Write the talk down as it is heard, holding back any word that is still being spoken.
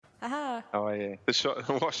Aha. Oh, yeah.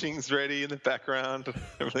 The washing's ready in the background.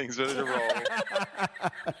 Everything's ready to roll.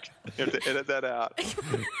 You have to edit that out.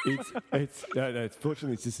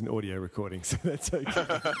 Fortunately, it's just an audio recording, so that's okay.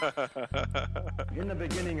 In the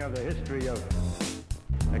beginning of the history of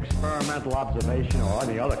experimental observation or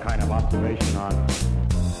any other kind of observation on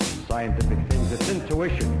scientific things, it's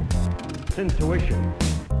intuition. It's intuition,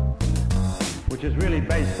 which is really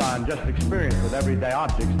based on just experience with everyday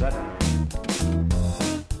objects that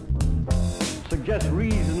suggest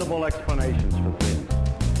reasonable explanations for things.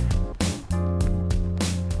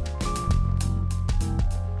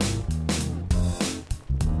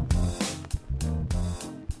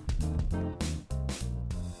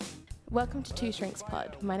 Welcome to Two Shrinks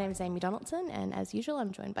Pod. My name is Amy Donaldson, and as usual,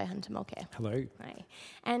 I'm joined by Hunter Mulcair. Hello. Hi.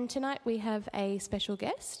 And tonight we have a special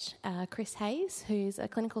guest, Chris Hayes, who's a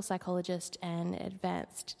clinical psychologist and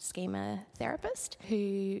advanced schema therapist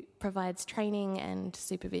who provides training and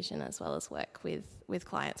supervision as well as work with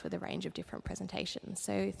clients with a range of different presentations.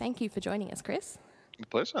 So thank you for joining us, Chris. My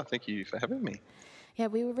pleasure. Thank you for having me. Yeah,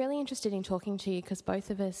 we were really interested in talking to you because both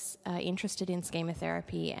of us are interested in schema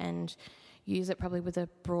therapy and use it probably with a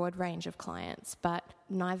broad range of clients, but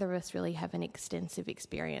neither of us really have an extensive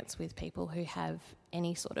experience with people who have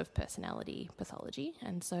any sort of personality pathology.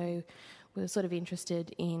 And so we were sort of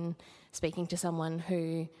interested in speaking to someone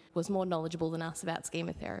who was more knowledgeable than us about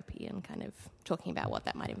schema therapy and kind of talking about what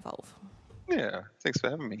that might involve. Yeah, thanks for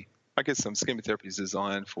having me. I guess schema therapy is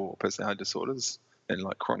designed for personality disorders and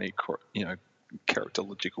like chronic,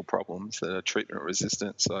 characterological problems that are treatment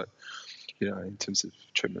resistant. So, in terms of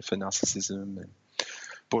treatment for narcissism and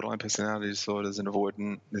borderline personality disorders and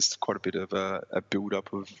avoidant, there's quite a bit of a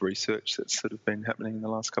build-up of research that's sort of been happening in the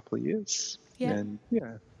last couple of years. Yeah. And,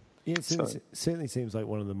 it certainly seems like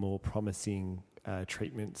one of the more promising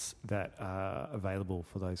treatments that are available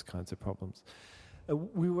for those kinds of problems.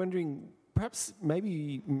 We were wondering, perhaps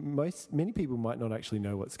maybe many people might not actually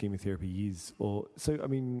know what schema therapy is.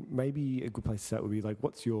 Maybe a good place to start would be like,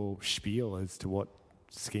 what's your spiel as to what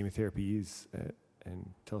schema therapy is, and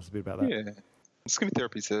tell us a bit about that. Yeah. Schema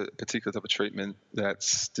therapy is a particular type of treatment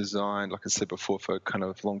that's designed, like I said before, for kind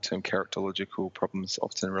of long-term characterological problems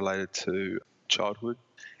often related to childhood.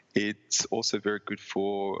 It's also very good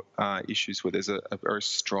for issues where there's a very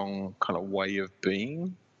strong kind of way of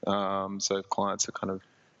being. So if clients are kind of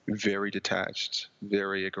very detached,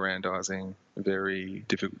 very aggrandizing, very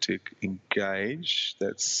difficult to engage,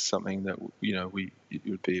 that's something that, it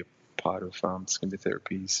would be a part of schema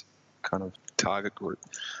therapy's kind of target group.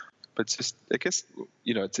 But it's just, I guess,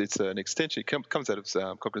 it's an extension. It comes out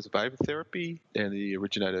of cognitive behavior therapy, and the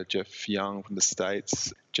originator, Jeff Young from the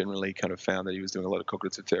States, generally kind of found that he was doing a lot of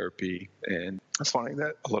cognitive therapy, and I was finding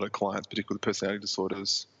that a lot of clients, particularly with personality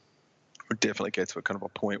disorders, would definitely get to a kind of a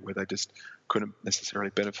point where they just couldn't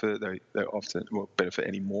necessarily benefit. They often won't benefit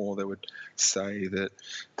anymore. They would say that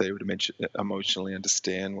they would emotionally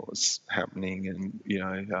understand what was happening, and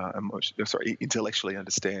intellectually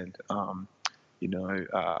understand,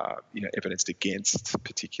 evidence against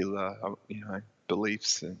particular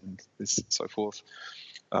beliefs and so forth,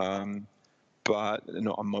 but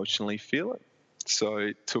not emotionally feel it. So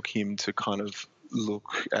it took him to kind of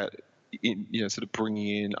look at, sort of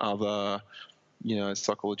bringing in other,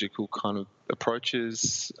 psychological kind of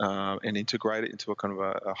approaches and integrate it into a kind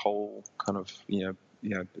of a whole kind of,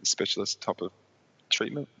 specialist type of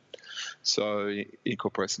treatment. So it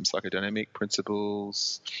incorporates some psychodynamic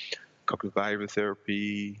principles, cognitive behavior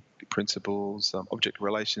therapy principles, object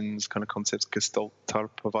relations kind of concepts, Gestalt type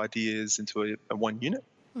of ideas into a one unit.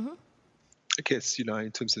 Mm-hmm. I guess,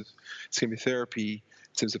 in terms of schema therapy,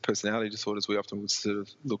 in terms of personality disorders, we often would sort of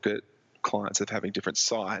look at clients as having different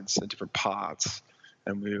sides and different parts,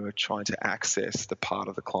 and we were trying to access the part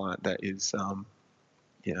of the client that is,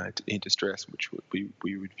 in distress, which we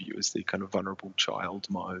would view as the kind of vulnerable child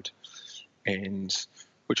mode. And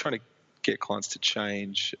we're trying to get clients to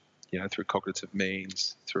change, through cognitive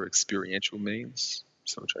means, through experiential means.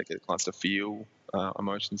 So we're trying to get clients to feel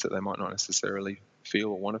emotions that they might not necessarily feel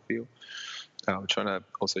or want to feel. We're trying to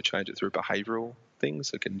also change it through behavioural things,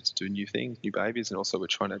 so getting to do new things, new behaviours, and also we're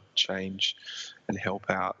trying to change and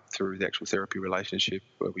help out through the actual therapy relationship,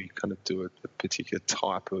 where we kind of do a particular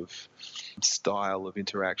type of style of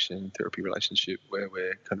interaction, therapy relationship, where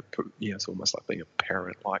we're kind of, it's almost like being a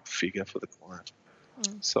parent-like figure for the client.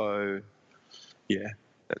 So, yeah,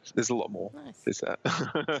 there's a lot more. Nice. There's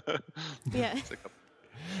that. Yeah.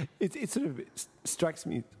 It sort of strikes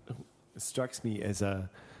me as a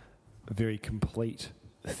very complete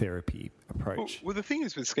therapy approach. Well, the thing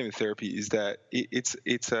is with schema therapy is that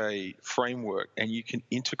it's a framework, and you can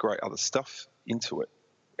integrate other stuff into it.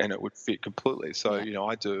 and it would fit completely. So, Yeah.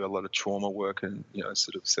 I do a lot of trauma work and,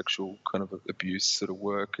 sort of sexual kind of abuse sort of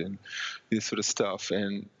work and this sort of stuff.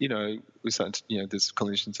 And, we start, there's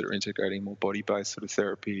clinicians that are integrating more body-based sort of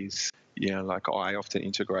therapies. Like I often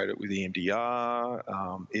integrate it with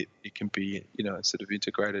EMDR. It can be, sort of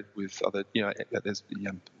integrated with other, there's,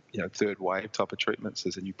 third wave type of treatments.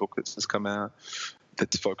 There's a new book that's just come out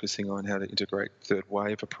that's focusing on how to integrate third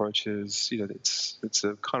wave approaches. It's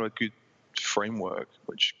a kind of a good framework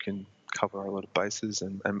which can cover a lot of bases.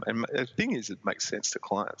 And the thing is, it makes sense to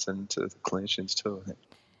clients and to the clinicians too, I think.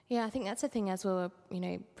 Yeah, I think that's the thing as we were,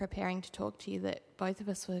 preparing to talk to you, that both of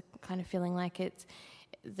us were kind of feeling like it's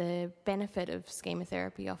the benefit of schema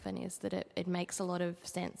therapy often is that it makes a lot of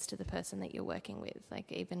sense to the person that you're working with.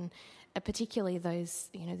 Like even particularly those,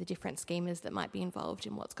 the different schemas that might be involved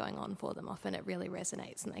in what's going on for them. Often it really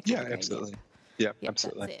resonates and they kind of go, absolutely. Yep,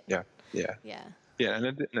 Absolutely. that's it. Yeah, and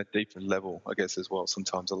at a deeper level, I guess, as well,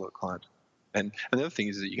 sometimes a lot of clients. And the other thing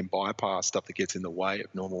is that you can bypass stuff that gets in the way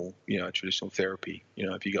of normal, traditional therapy.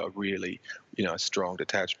 If you got really, strong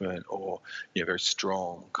detachment or, very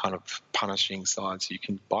strong kind of punishing sides, you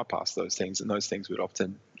can bypass those things. And those things would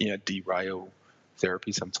often, derail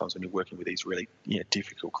therapy sometimes when you're working with these really,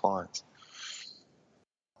 difficult clients.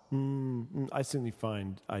 I certainly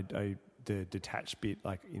find the detached bit,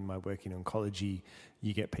 like in my work in oncology,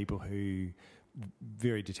 you get people who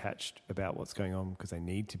very detached about what's going on because they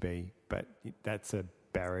need to be, but that's a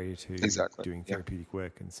barrier to doing therapeutic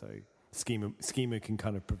work, and so schema can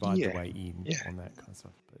kind of provide the way in on that kind of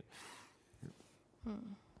stuff. But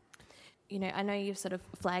I know you've sort of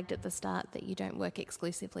flagged at the start that you don't work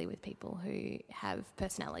exclusively with people who have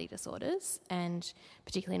personality disorders, and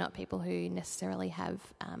particularly not people who necessarily have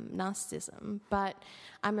narcissism, but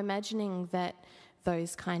I'm imagining that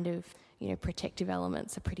those kind of protective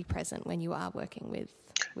elements are pretty present when you are working with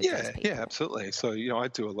those people. Yeah, absolutely. So, I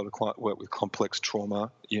do a lot of work with complex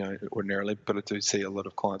trauma, ordinarily, but I do see a lot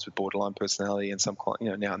of clients with borderline personality, and some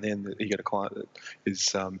client, now and then you get a client that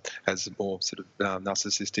is has more sort of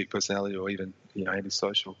narcissistic personality or even,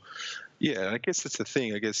 antisocial. Yeah, I guess that's the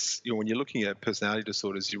thing. I guess, when you're looking at personality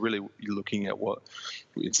disorders, you're looking at what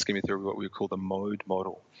in schema therapy, what we call the mode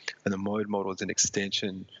model. And the mode model is an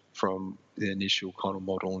extension from the initial kind of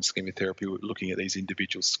model in schema therapy. We're looking at these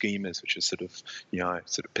individual schemas, which are sort of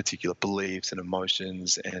particular beliefs and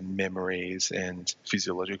emotions and memories and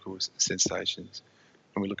physiological sensations.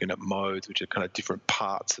 And we're looking at modes, which are kind of different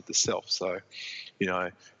parts of the self. So,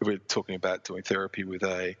 if we're talking about doing therapy with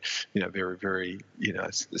a, very, very,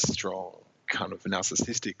 strong kind of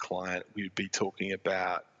narcissistic client, we'd be talking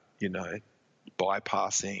about,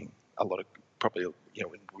 bypassing a lot of, probably,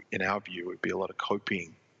 in our view, it would be a lot of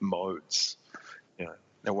coping modes.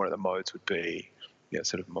 And one of the modes would be,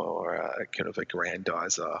 sort of more kind of a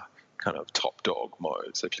grandizer, kind of top dog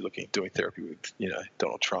mode. So if you're looking at doing therapy with,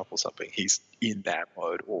 Donald Trump or something, he's in that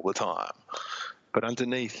mode all the time. But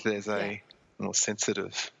underneath, there's a more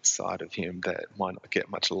sensitive side of him that might not get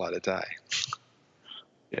much light of day.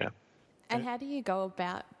 Yeah. And how do you go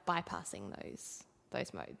about bypassing those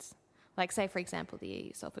modes? Like, say, for example,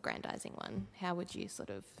 the self-aggrandizing one. How would you sort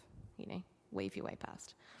of, weave your way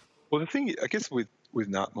past? Well, the thing, I guess, with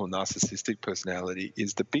more narcissistic personality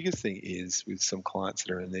is the biggest thing is with some clients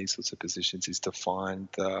that are in these sorts of positions is to find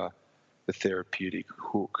the therapeutic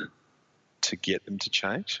hook to get them to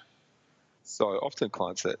change. So often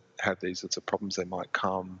clients that have these sorts of problems, they might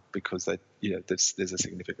come because there's a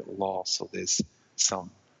significant loss or there's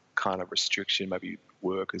some kind of restriction. Maybe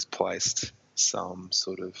work has placed some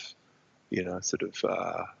sort of,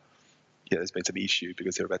 there's been some issue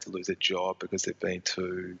because they're about to lose their job because they've been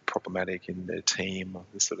too problematic in their team, or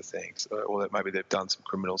this sort of thing. So, or that maybe they've done some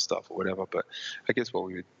criminal stuff or whatever. But I guess what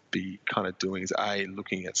we would be kind of doing is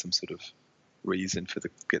looking at some sort of reason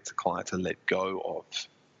get the client to let go of,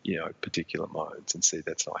 particular modes and see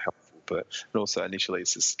that's not helpful. But also initially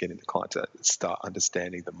it's just getting the client to start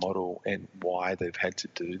understanding the model and why they've had to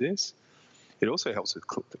do this. It also helps with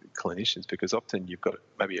clinicians because often you've got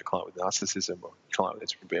maybe a client with narcissism or a client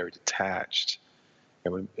that's very detached,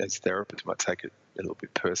 and as therapists might take it a little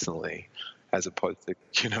bit personally, as opposed to,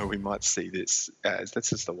 we might see this as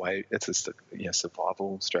that's just a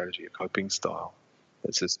survival strategy, a coping style.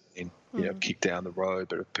 It's just been, kicked down the road,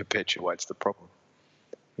 but it perpetuates the problem.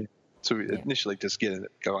 So initially just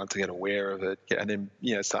go on to get aware of it, and then,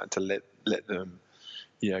 starting to let them,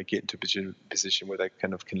 get into a position where they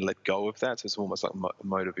kind of can let go of that. So it's almost like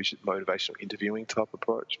motivational interviewing type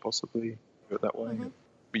approach, possibly, do it that way. Mm-hmm.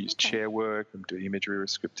 We use chair work and do imagery or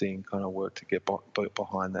scripting kind of work to get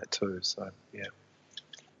behind that too. So, yeah.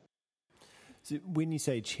 So when you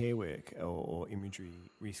say chair work or imagery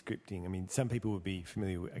rescripting, I mean, some people would be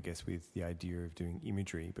familiar, I guess, with the idea of doing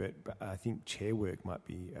imagery, but I think chair work might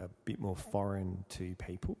be a bit more foreign to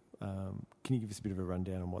people. Can you give us a bit of a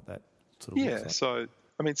rundown on what that sort of looks like? So,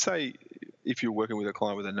 I mean, say if you're working with a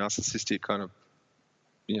client with a narcissistic kind of,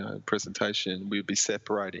 presentation, we would be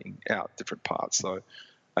separating out different parts. So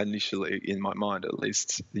initially, in my mind at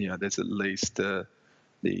least, there's at least the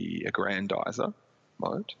aggrandizer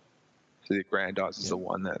mode. So the aggrandizer is the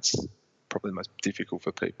one that's probably the most difficult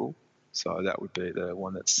for people. So that would be the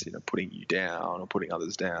one that's putting you down or putting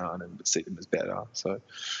others down and see them as better. So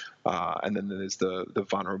and then there's the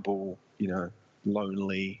vulnerable,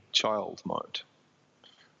 lonely child mode.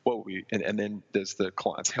 And then there's the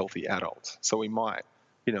client's healthy adult. So we might,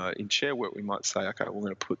 in chair work, we might say, okay, we're going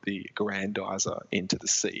to put the aggrandizer into the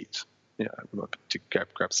seat. We might to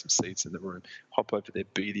grab some seats in the room, hop over there,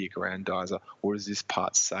 be the aggrandizer. What does this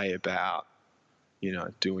part say about,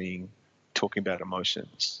 talking about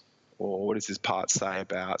emotions? Or what does this part say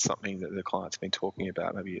about something that the client's been talking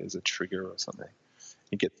about, maybe as a trigger or something?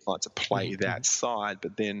 You get the client to play that side,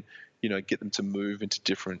 but then, get them to move into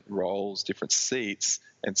different roles, different seats,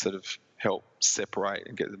 and sort of help separate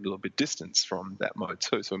and get a little bit distance from that mode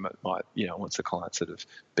too. So we might, once the client's sort of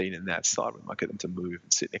been in that side, we might get them to move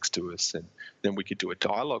and sit next to us, and then we could do a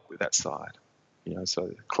dialogue with that side. So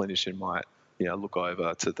the clinician might, look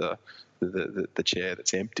over to the chair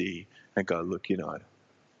that's empty and go, look, I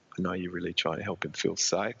know you're really trying to help him feel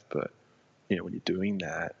safe, but, when you're doing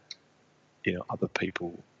that, other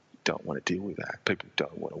people don't want to deal with that. People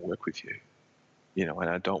don't want to work with you, and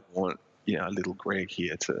I don't want, little Greg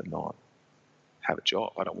here to not have a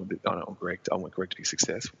job. I want Greg to be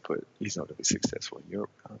successful, but he's not going to be successful in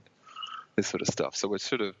Europe. This sort of stuff. So we're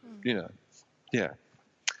sort of, yeah.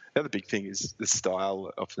 The other big thing is the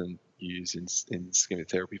style often used in schema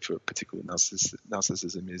therapy for particular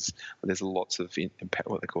narcissism is there's lots of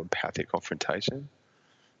what they call empathic confrontation.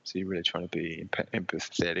 So you're really trying to be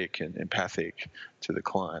empathetic and empathic to the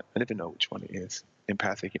client. I never know which one it is.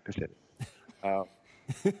 Empathic, empathetic.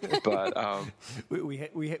 But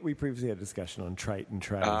we previously had a discussion on trait and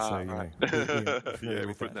trade. Right.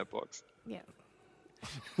 We'll put in that box. Yeah.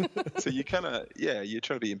 So you kind of, you're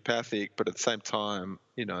trying to be empathic, but at the same time,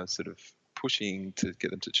 sort of pushing to get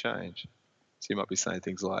them to change. So you might be saying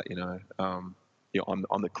things like, I'm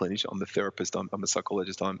the clinician, I'm the therapist, I'm the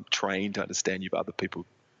psychologist, I'm trained to understand you, but other people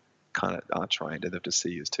kind of aren't trained and they just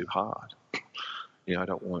see you as too hard. I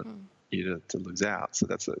don't want you to lose out. So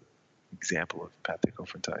that's an example of empathic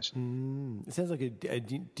confrontation. It sounds like a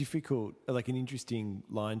difficult, like an interesting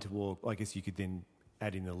line to walk. I guess you could then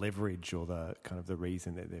add in the leverage or the kind of the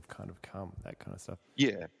reason that they've kind of come, that kind of stuff.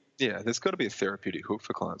 Yeah. There's got to be a therapeutic hook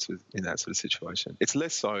for clients in that sort of situation. It's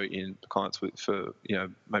less so in clients for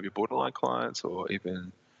maybe borderline clients or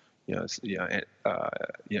even avoidant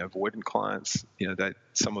clients.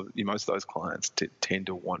 Most of those clients tend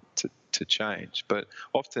to want to change. But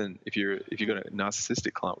often, if you've got a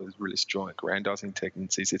narcissistic client with really strong aggrandizing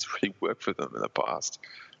tendencies, it's really worked for them in the past.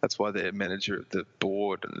 That's why they're manager of the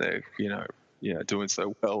board and they're doing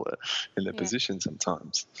so well in their position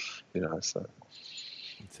sometimes. So.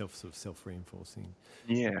 Self-reinforcing.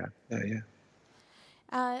 Yeah.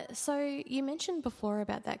 So you mentioned before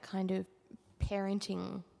about that kind of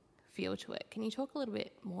parenting feel to it. Can you talk a little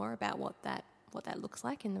bit more about what that looks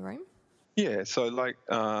like in the room? Yeah. So,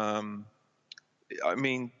 I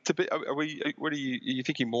mean, are you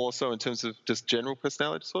thinking more so in terms of just general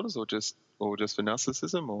personality disorders, or just for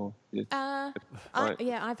narcissism, or?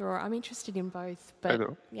 Either or. I'm interested in both, but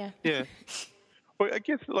yeah. Well, I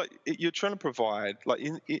guess you're trying to provide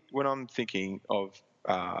when I'm thinking of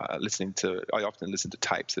listening to, I often listen to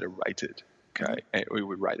tapes that are rated. Okay, and we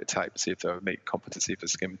would rate a tape to see if they would meet competency for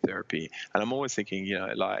schema therapy, and I'm always thinking,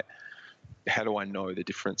 how do I know the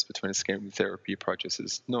difference between a schema therapy approach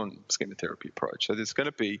versus non-schema therapy approach? So there's going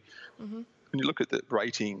to be, when you look at the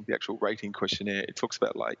actual rating questionnaire, it talks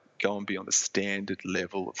about going beyond the standard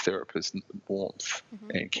level of therapist warmth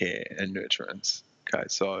and care and nurturance. Okay,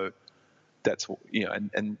 so that's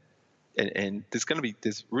and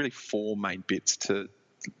there's really four main bits to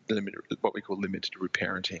what we call limited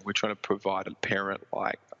reparenting. We're trying to provide a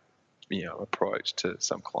parent-like approach to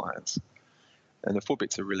some clients, and the four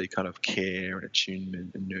bits are really kind of care and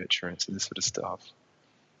attunement and nurturance and this sort of stuff.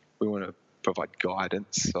 We want to provide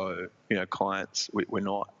guidance, so clients, we're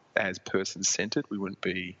not as person-centered. We wouldn't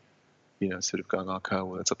be sort of going, okay,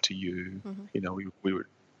 well, it's up to you. We would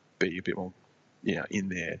be a bit more in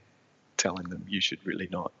there telling them you should really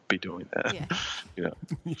not be doing that. Right.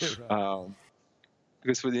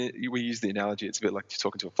 Because we use the analogy, it's a bit like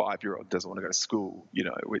talking to a 5-year-old who doesn't want to go to school.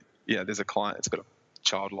 there's a client that's got a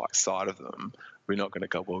childlike side of them, we're not going to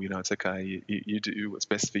go, well, it's okay, you do what's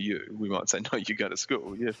best for you. We might say, no, you go to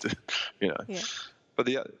school, you have to, Yeah. But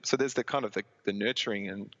so there's the kind of the nurturing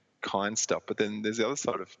and kind stuff, but then there's the other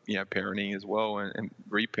side of parenting as well, and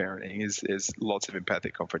reparenting is lots of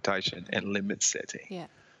empathic confrontation and limit setting. Yeah.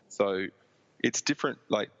 So it's different.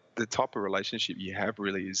 Like the type of relationship you have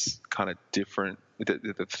really is kind of different.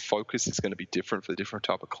 The focus is going to be different for the different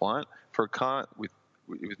type of client. For a client with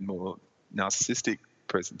more narcissistic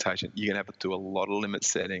presentation, you're going to have to do a lot of limit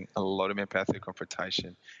setting, a lot of empathic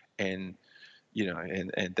confrontation, and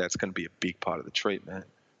and that's going to be a big part of the treatment.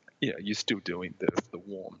 You're still doing the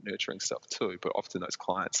warm, nurturing stuff too, but often those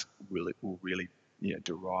clients will really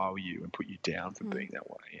derile you and put you down for being that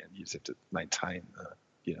way, and you just have to maintain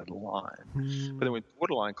the line. But then with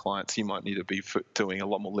borderline clients, you might need to be doing a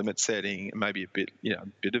lot more limit setting and maybe a bit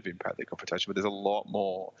of empathic confrontation, but there's a lot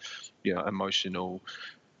more emotional,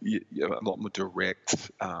 a lot more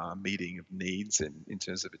direct meeting of needs and in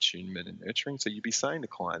terms of attunement and nurturing. So you'd be saying to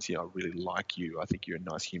clients, I really like you. I think you're a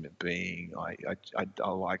nice human being. I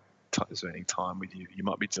like spending time with you. You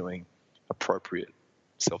might be doing appropriate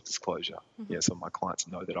self-disclosure. Some of my clients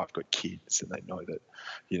know that I've got kids, and they know that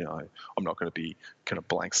I'm not going to be kind of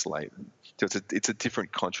blank slate. So it's a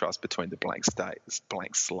different contrast between the blank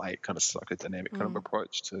slate kind of psychodynamic kind of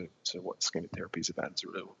approach to what schema therapy is about. It's a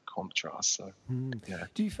real contrast. So yeah.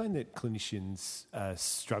 Do you find that clinicians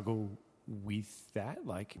struggle with that,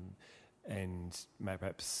 and may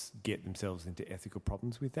perhaps get themselves into ethical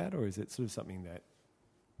problems with that, or is it sort of something that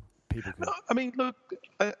people can... I mean, look,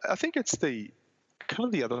 I think it's the kind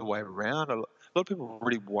of the other way around. A lot of people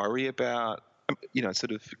really worry about,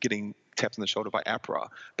 sort of getting tapped on the shoulder by APRA.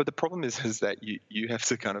 But the problem is that you have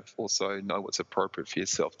to kind of also know what's appropriate for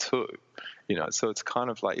yourself too. So it's kind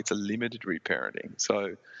of like it's a limited reparenting.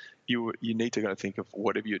 So you need to kind of think of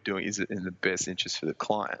whatever you're doing, is it in the best interest for the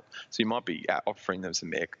client? So you might be offering them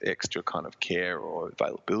some extra kind of care or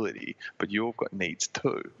availability, but you've got needs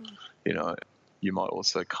too. You might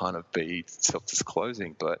also kind of be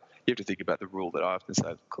self-disclosing, but you have to think about the rule that I often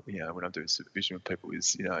say, when I'm doing supervision with people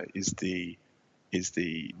is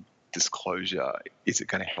the disclosure, is it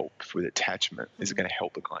going to help with attachment? Is it going to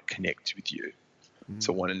help the client connect with you?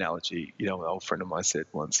 So one analogy, an old friend of mine said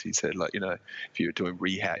once, he said, if you're doing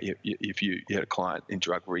rehab, if you had a client in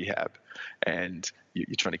drug rehab and you're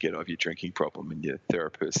trying to get over your drinking problem, and your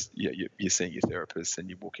therapist, you're seeing your therapist, and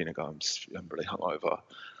you walk in and go, I'm really hungover.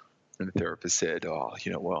 And the therapist said, I'm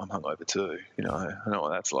hungover too. I know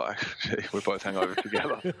what that's like. We're both hungover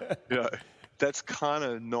together. That's kind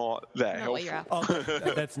of not that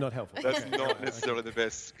helpful. That's not helpful. That's not necessarily the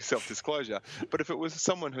best self-disclosure. But if it was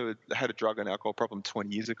someone who had a drug and alcohol problem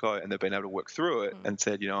 20 years ago and they've been able to work through it and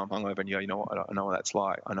said, I'm hungover, and I know what that's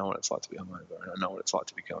like. I know what it's like to be hungover, and I know what it's like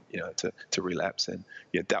to become, to relapse, and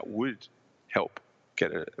that would help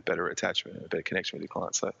get a better attachment and a better connection with your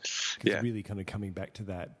client. So, It's really kind of coming back to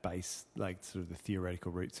that base, like sort of the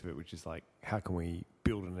theoretical roots of it, which is like, how can we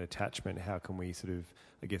build an attachment? How can we sort of,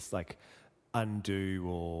 I guess, like undo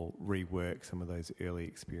or rework some of those early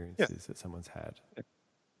experiences that someone's had?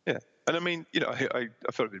 Yeah. And I mean, I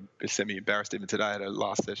felt a bit semi-embarrassed even today. I had a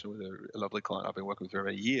last session with a lovely client I've been working with for over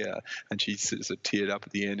a year, and she sort of teared up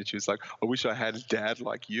at the end, and she was like, I wish I had a dad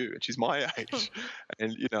like you. And she's my age.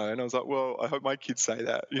 And, and I was like, well, I hope my kids say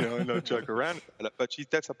that, and not joke around about it. But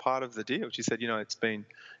that's a part of the deal. She said, it's been,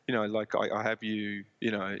 like I have you,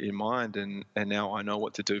 in mind, and now I know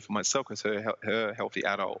what to do for myself, because her healthy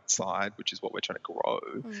adult side, which is what we're trying to grow,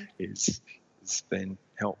 has been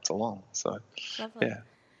helped along. So, lovely. Yeah.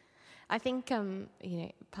 I think,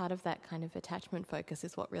 part of that kind of attachment focus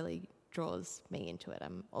is what really draws me into it.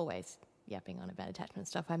 I'm always yapping on about attachment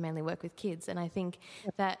stuff. I mainly work with kids, and I think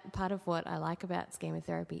that part of what I like about schema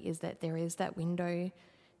therapy is that there is that window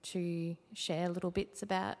to share little bits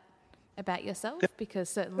about yourself, because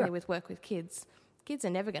certainly with work with kids are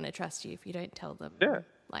never going to trust you if you don't tell them that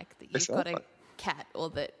you've got a cat, or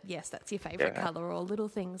that, yes, that's your favourite colour, or little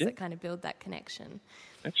things that kind of build that connection.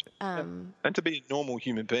 And to be a normal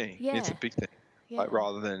human being, it's a big thing. Like,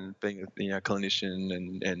 rather than being a clinician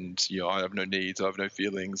and I have no needs, I have no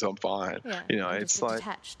feelings, I'm fine. It's like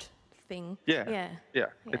detached thing.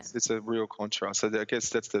 It's a real contrast. So I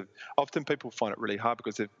guess often people find it really hard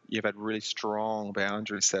because you've had really strong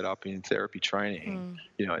boundaries set up in therapy training,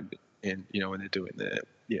 and when they're doing their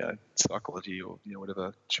psychology or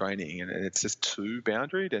whatever training, and it's just too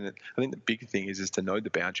boundaried. And I think the big thing is to know the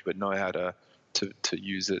boundary, but know how to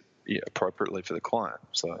use it appropriately for the client.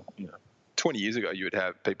 So 20 years ago you would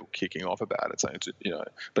have people kicking off about it, saying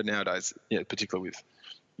but nowadays, particularly with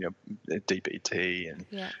DBT and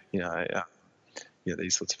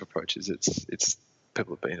these sorts of approaches, it's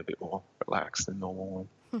people have been a bit more relaxed than normal.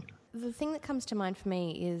 The thing that comes to mind for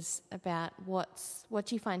me is about what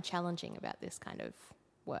do you find challenging about this kind of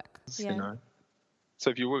work? Yeah. So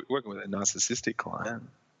if you're working with a narcissistic client,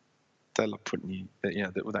 they love putting you, they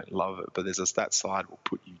don't love it, but that side will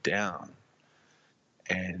put you down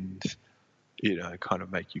and, kind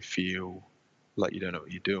of make you feel like you don't know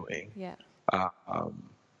what you're doing. Yeah.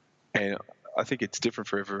 And I think it's different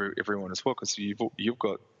for everyone as well, because you've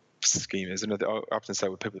got schemas. And I often say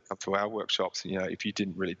when people come to our workshops, if you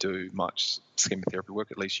didn't really do much schema therapy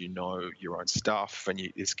work, at least you know your own stuff, and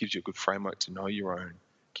this gives you a good framework to know your own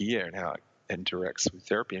gear and how it interacts with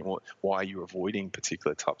therapy and why you're avoiding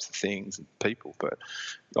particular types of things and people. But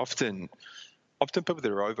often people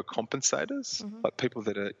that are overcompensators, like people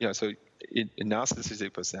that are, so in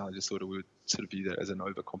narcissistic personality disorder, we would sort of view that as an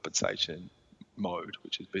overcompensation mode,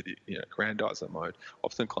 which is the grandizer mode.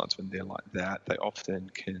 Often clients, when they're like that, they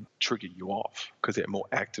often can trigger you off because they're more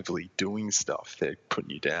actively doing stuff. They're putting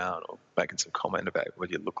you down or making some comment about what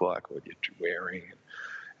you look like or what you're wearing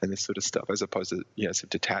and this sort of stuff, as opposed to some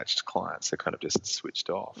detached clients that kind of just switched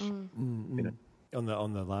off. On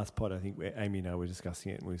the last pod, I think where Amy and I were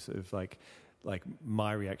discussing it, and we sort of like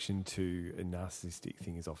my reaction to a narcissistic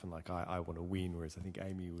thing is often like I want to win, whereas I think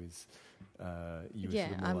Amy was you were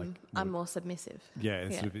sort of more I'm more submissive.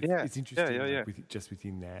 It's interesting just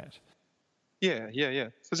within that. Yeah. So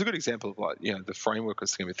it's a good example of the framework of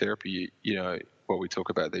schema therapy. What we talk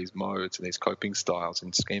about, these modes and these coping styles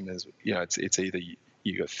and schemas. It's either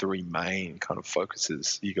you got three main kind of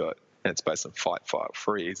focuses. And it's based on fight, flight,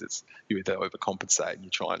 freeze. It's you either overcompensate and you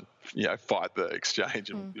try and fight the exchange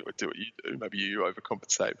and do what you do. Maybe you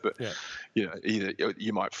overcompensate, but either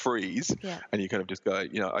you might freeze and you kind of just go,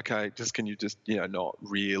 okay, can you just not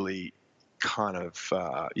really kind of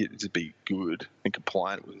just be good and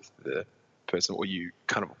compliant with the person, or you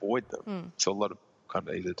kind of avoid them. So a lot of kind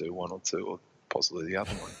of either do one or two, or possibly the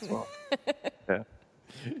other one as well. Yeah.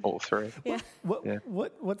 All three. Yeah.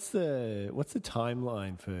 What's the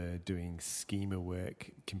timeline for doing schema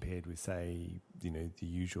work compared with, say, the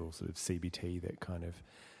usual sort of CBT that kind of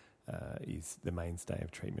is the mainstay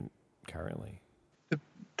of treatment currently?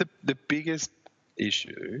 The biggest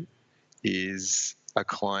issue is a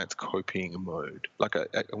client's coping mode. Like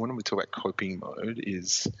when we talk about coping mode,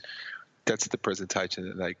 that's the presentation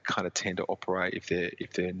that they kind of tend to operate if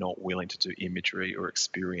they're not willing to do imagery or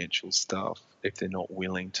experiential stuff, if they're not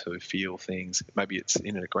willing to feel things. Maybe it's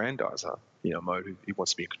in an aggrandizer, mode. He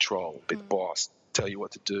wants to be in control, be the boss, tell you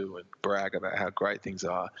what to do, and brag about how great things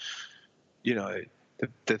are.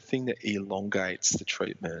 The thing that elongates the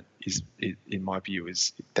treatment in my view,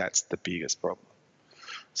 that's the biggest problem.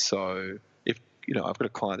 So if I've got a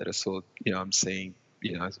client that I'm seeing.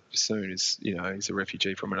 Soon as he's a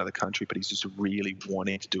refugee from another country, but he's just really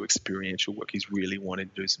wanting to do experiential work. He's really wanting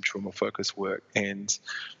to do some trauma-focused work, and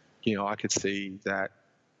I could see that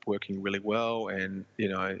working really well. And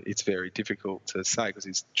it's very difficult to say because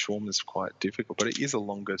his trauma is quite difficult, but it is a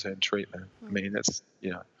longer-term treatment. I mean, that's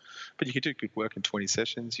but you could do good work in 20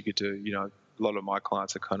 sessions. You could do a lot of my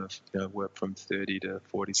clients are kind of work from 30 to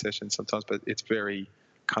 40 sessions sometimes, but it's very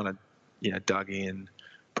kind of dug in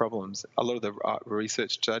problems. A lot of the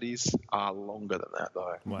research studies are longer than that,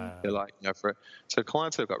 though. Wow. They're like, so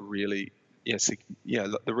clients have got really, the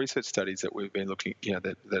research studies that we've been looking,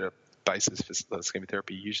 that are basis for schema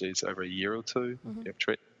therapy usually is over a year or two of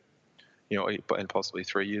treatment, and possibly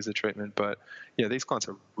 3 years of treatment. But these clients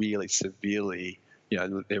are really severely,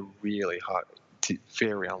 they're really hard,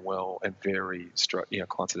 very unwell, and very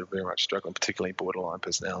clients that are very much struggling, particularly borderline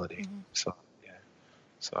personality. So,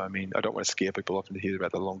 I mean, I don't want to scare people off and hear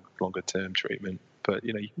about the longer-term treatment, but,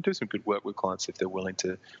 you can do some good work with clients if they're willing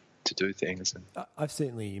to do things. I've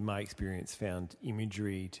certainly, in my experience, found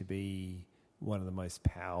imagery to be one of the most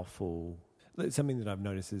powerful. Something that I've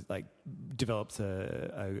noticed is develops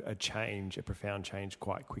a profound change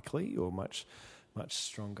quite quickly, or much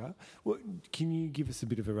stronger. Well, can you give us a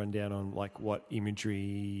bit of a rundown on what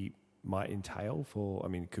imagery might entail for? I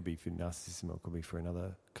mean, it could be for narcissism or it could be for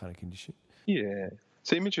another kind of condition. Yeah.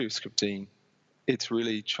 So imagery scripting, it's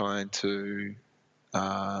really trying to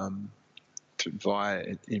via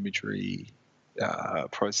an imagery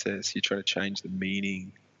process, you try to change the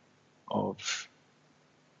meaning of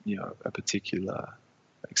a particular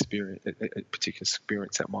experience,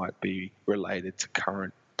 that might be related to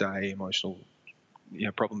current day emotional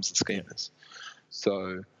problems and schemas.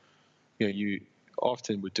 So you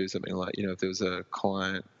often would do something like if there was a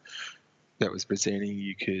client that was presenting,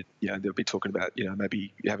 you could, they'll be talking about,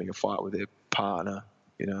 maybe having a fight with their partner,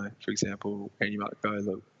 for example, and you might go,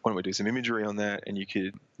 look, why don't we do some imagery on that? And you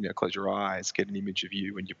could, close your eyes, get an image of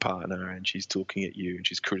you and your partner, and she's talking at you and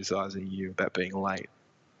she's criticizing you about being late.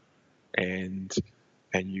 And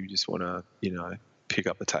you just want to, pick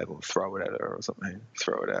up the table and throw it at her or something,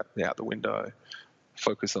 throw it out the window,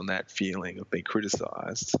 focus on that feeling of being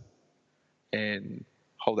criticized and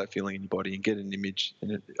hold that feeling in your body and get an image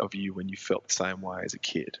of you when you felt the same way as a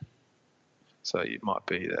kid. So it might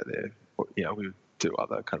be that we would do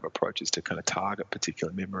other kind of approaches to kind of target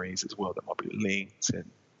particular memories as well that might be linked and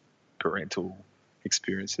parental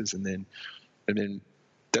experiences, and then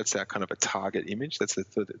that's our kind of a target image. That's the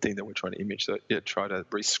thing that we're trying to image. So try to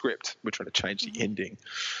re-script. We're trying to change the ending.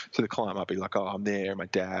 So the client might be like, oh, I'm there, and my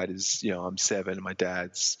dad is, I'm 7, and my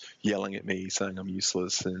dad's yelling at me saying I'm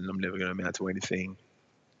useless and I'm never going to amount to anything.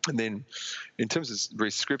 And then in terms of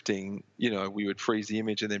re-scripting, we would freeze the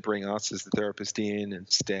image and then bring us as the therapist in and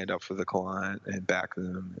stand up for the client and back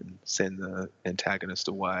them and send the antagonist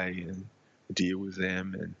away and deal with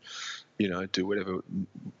them and, do whatever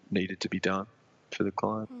needed to be done for the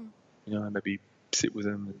client. Maybe sit with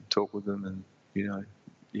them and talk with them and,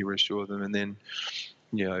 you reassure them and then,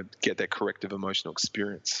 get that corrective emotional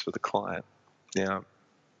experience for the client. Now,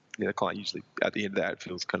 the client usually at the end of that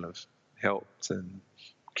feels kind of helped and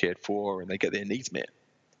cared for and they get their needs met.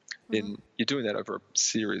 Then you're doing that over a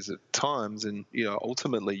series of times and,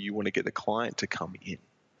 ultimately you want to get the client to come in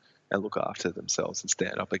and look after themselves and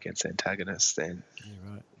stand up against antagonists and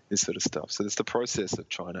this sort of stuff. So it's the process of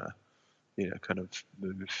trying to, kind of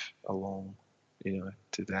move along,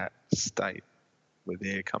 to that state where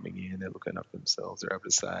they're coming in, they're looking up themselves, they're able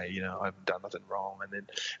to say, I haven't done nothing wrong.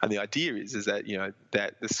 And the idea is that,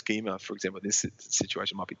 that the schema, for example, this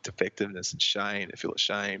situation might be defectiveness and shame. They feel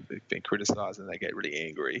ashamed, they've been criticized and they get really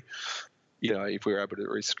angry. If we're able to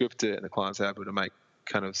re-script it and the client's able to make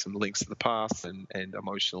kind of some links to the past and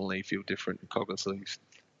emotionally feel different and cognitively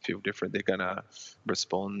feel different, they're going to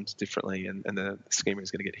respond differently and the schema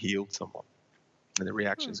is going to get healed somewhat. And the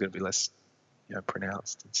reaction is going to be less,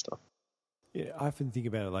 pronounced and stuff. Yeah, I often think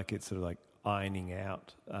about it like it's sort of like ironing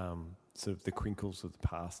out sort of the crinkles of the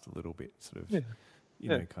past a little bit, sort of,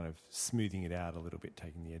 kind of smoothing it out a little bit,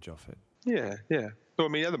 taking the edge off it. Yeah. Well, I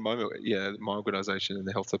mean, at the moment, my organisation in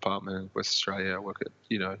the health department in West Australia, I work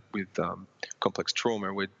at, with complex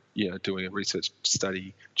trauma. We're, doing a research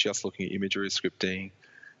study just looking at imagery scripting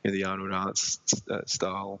in the Arnold Arts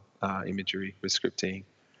style imagery with scripting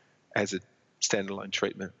as a standalone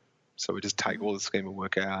treatment. So we just take all the schema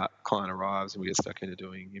work out, client arrives, and we get stuck into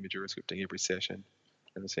doing imagery scripting every session.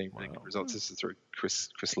 And we're seeing really good results. This is through Chris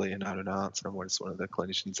Lee and Arnold Arts, and I'm just one of the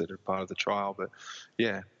clinicians that are part of the trial. But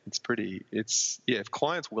if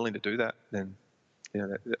clients willing to do that, then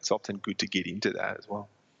it's often good to get into that as well.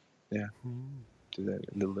 Yeah, do that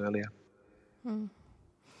a little earlier.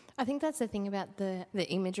 I think that's the thing about the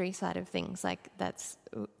imagery side of things. Like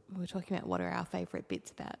we're talking about what are our favourite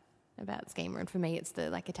bits about schema, and for me it's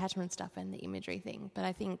the attachment stuff and the imagery thing. But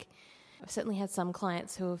I think I've certainly had some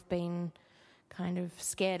clients who have been kind of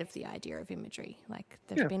scared of the idea of imagery. Like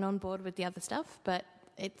they've been on board with the other stuff, but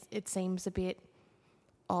it seems a bit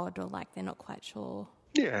odd or like they're not quite sure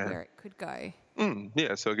where it could go.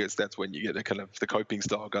 So I guess that's when you get a kind of the coping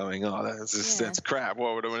style going, that's crap,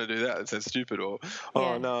 why would I want to do that? It sounds stupid. Or,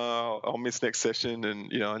 no, I'll miss next session and,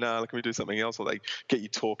 no, can we do something else? Or they get you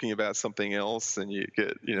talking about something else and you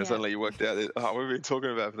get, suddenly you worked out that, we've been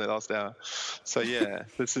talking about for the last hour. So,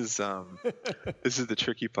 this is the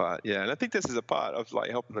tricky part. Yeah, and I think this is a part of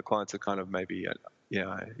helping the client to kind of maybe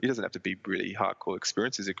it doesn't have to be really hardcore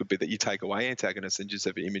experiences. It could be that you take away antagonists and just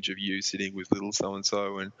have an image of you sitting with little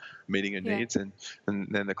so-and-so and meeting her needs, and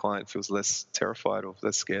then the client feels less terrified or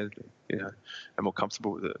less scared, and more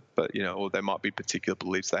comfortable with it. But, or there might be particular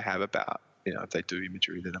beliefs they have about, if they do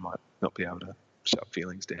imagery, then they might not be able to shut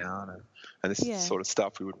feelings down. And this is the sort of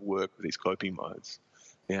stuff we would work with these coping modes.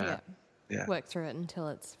 Work through it until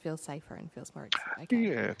it feels safer and feels more okay.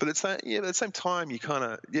 Yeah, but at the same time, you kind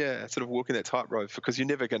of, sort of walking that tightrope because you're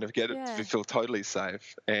never going to get it to feel totally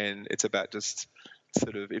safe. And it's about just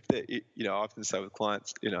sort of, if they, I often say with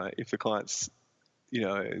clients, if the client's,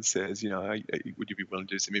 says, would you be willing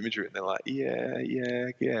to do some imagery? And they're like,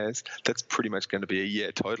 yes. That's pretty much going to be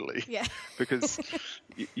a totally. Yeah. Because,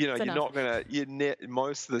 you're not going to,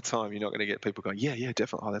 most of the time, you're not going to get people going, yeah,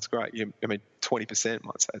 definitely. Oh, that's great. 20%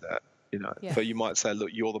 might say that. So you might say, look,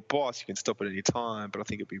 you're the boss, you can stop at any time, but I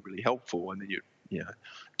think it'd be really helpful. And then you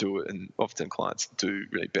do it. And often clients do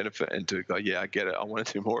really benefit and do go, I get it. I want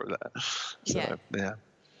to do more of that. So,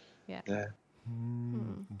 yeah.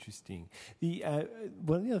 Interesting.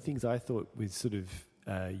 One of the other things I thought was sort of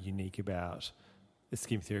unique about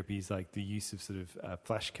schema therapy is like the use of sort of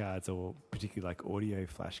flashcards, or particularly like audio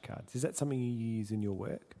flashcards. Is that something you use in your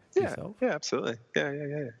work yourself? Yeah, absolutely.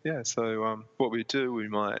 Yeah. So what we do, we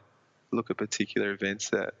might look at particular events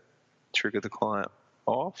that trigger the client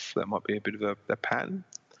off. That might be a bit of a pattern.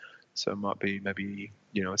 So it might be maybe,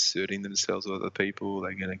 asserting themselves with other people.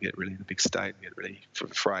 They're going to get really in a big state and get really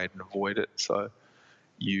afraid and avoid it. So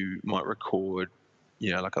you might record,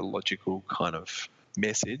 like a logical kind of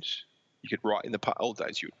message. You could write, in the old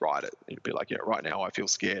days, you would write it. You'd be like, right now I feel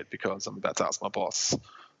scared because I'm about to ask my boss,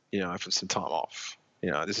 for some time off.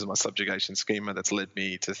 This is my subjugation schema that's led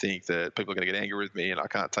me to think that people are going to get angry with me and I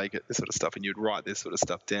can't take it, this sort of stuff. And you'd write this sort of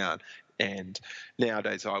stuff down. And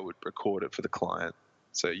nowadays I would record it for the client.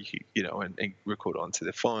 So and record it onto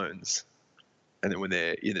their phones. And then when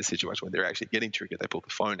they're in a situation when they're actually getting triggered, they pull the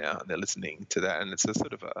phone out and they're listening to that. And it's a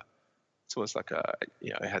sort of it's almost like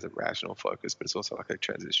it has a rational focus, but it's also like a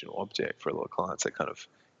transitional object for a lot of clients that kind of,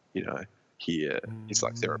 hear it's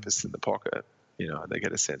like therapists in the pocket, they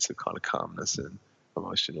get a sense of kind of calmness and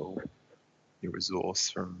emotional resource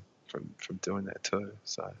from doing that too.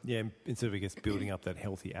 So yeah, and sort of, I guess, building up that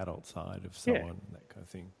healthy adult side of someone, that kind of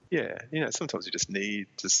thing. Yeah, sometimes you just need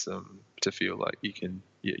to feel like you can,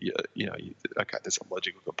 okay, there's a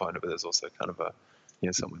logical component, but there's also kind of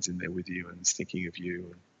someone's in there with you and is thinking of you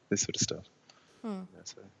and this sort of stuff.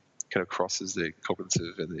 So it kind of crosses the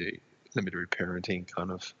cognitive and the limited parenting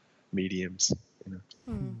kind of mediums.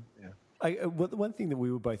 Yeah. One thing that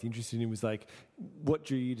we were both interested in was like, what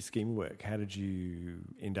drew you to schema work? How did you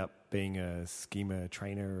end up being a schema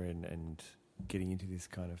trainer and getting into this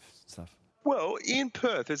kind of stuff? Well, in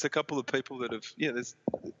Perth, there's a couple of people that have, there's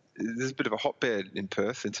a bit of a hotbed in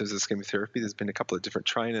Perth in terms of schema therapy. There's been a couple of different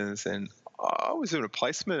trainers, and I was doing a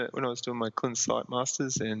placement when I was doing my Clin Psych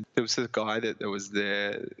Masters, and there was a guy that was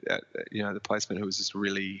there at, the placement who was just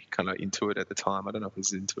really kind of into it at the time. I don't know if he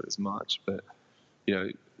was into it as much, but,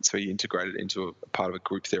 so he integrated it into a part of a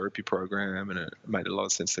group therapy program, and it made a lot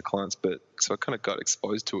of sense to clients. But so I kind of got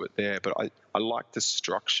exposed to it there, but I liked the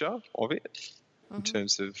structure of it. In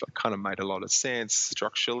terms of, it kind of made a lot of sense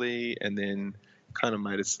structurally, and then kind of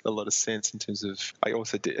made a lot of sense in terms of, I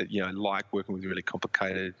also did, like working with really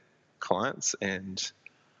complicated clients and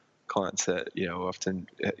clients that, often,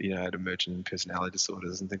 had emergent personality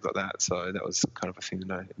disorders and things like that. So that was kind of a thing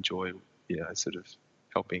that I enjoy, sort of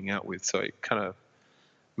helping out with. So it kind of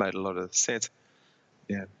made a lot of sense.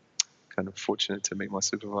 Yeah, kind of fortunate to meet my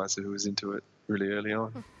supervisor who was into it really early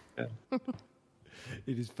on. Yeah.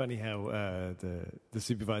 It is funny how the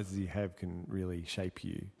supervisors you have can really shape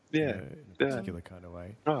you in a particular kind of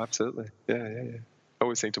way. Oh, absolutely. Yeah. I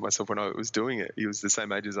always think to myself when I was doing it, he was the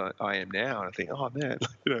same age as I am now, and I think, oh man,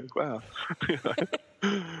 wow,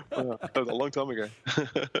 that was a long time ago.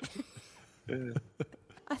 Yeah.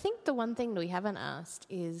 I think the one thing that we haven't asked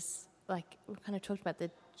is, like, we've kind of talked about the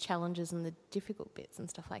challenges and the difficult bits and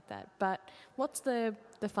stuff like that, but what's the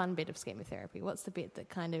fun bit of schema therapy? What's the bit that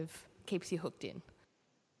kind of keeps you hooked in?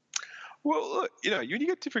 Well, look, when you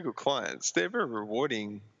get difficult clients, they're very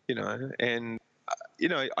rewarding, and,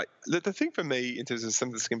 the thing for me in terms of some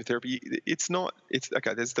of the schema therapy, it's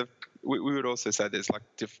okay, we would also say there's like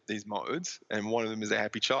these modes, and one of them is a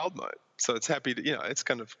happy child mode. So it's happy to, it's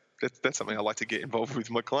kind of, that's something I like to get involved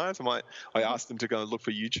with my clients. I ask them to go and look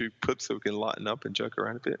for YouTube clips so we can lighten up and joke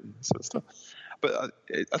around a bit and sort of stuff. But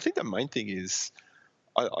I think the main thing is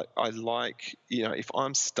I like, if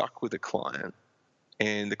I'm stuck with a client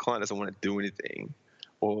and the client doesn't want to do anything,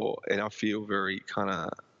 and I feel very kind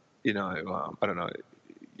of, I don't know,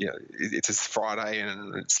 it's a Friday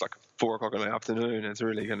and it's like 4 o'clock in the afternoon and it's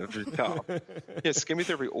really kind of really tough. Schema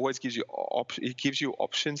therapy always gives you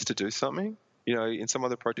options to do something. In some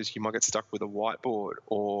other practice, you might get stuck with a whiteboard,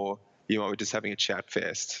 or you might be just having a chat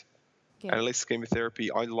fest. Yeah. And at least schema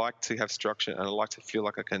therapy, I like to have structure, and I like to feel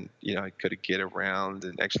like I can, kind of get around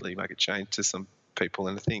and actually make a change to some people.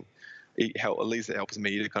 And I think at least it helps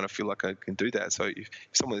me to kind of feel like I can do that. So if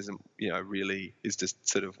someone isn't, really is just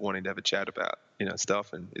sort of wanting to have a chat about,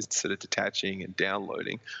 stuff and is sort of detaching and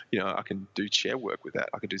downloading, I can do chair work with that.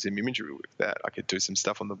 I can do some imagery with that. I could do some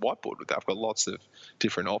stuff on the whiteboard with that. I've got lots of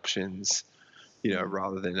different options,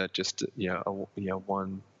 rather than just,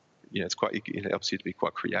 one, it's quite, it helps you to be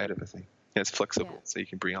quite creative, I think. It's flexible, so you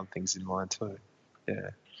can bring other things in mind too. Yeah.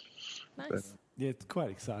 Nice. But, yeah, it's quite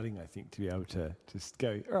exciting, I think, to be able to just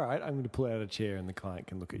go, all right, I'm going to pull out a chair, and the client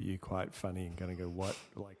can look at you quite funny and kind of go,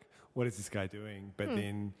 what is this guy doing? But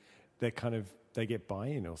then they get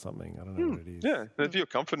buy-in or something. I don't know what it is. Yeah, if you're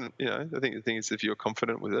confident, I think the thing is, if you're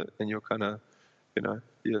confident with it and you're kind of,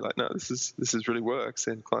 you're like, no, this is really works,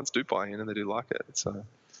 and clients do buy in and they do like it. So,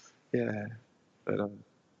 yeah. But,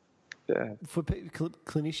 Yeah. For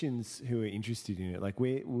clinicians who are interested in it, like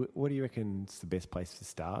what do you reckon is the best place to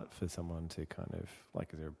start for someone to kind of,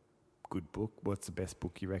 like, is there a good book? What's the best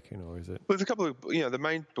book you reckon, or is it? Well, there's a couple of, the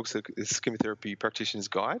main books is Chemotherapy Practitioner's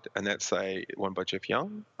Guide, and that's one by Jeff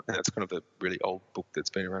Young, and that's kind of a really old book that's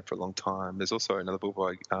been around for a long time. There's also another book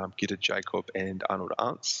by Gitta Jacob and Arnold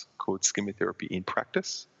Arntz called Chemotherapy in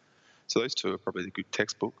Practice. So those two are probably the good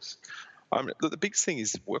textbooks. The biggest thing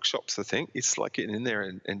is workshops, I think. It's like getting in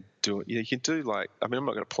there and doing, you can do like, I'm not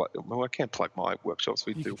going to plug, I can't plug my workshops.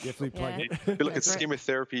 We do definitely plug it. We look at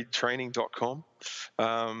chemotherapytraining.com.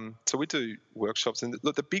 So we do workshops, and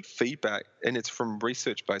look, the big feedback, and it's from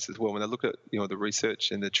research based as well. When they look at, the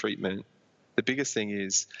research and the treatment, the biggest thing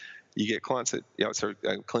is you get clients that,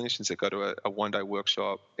 clinicians that go to a one-day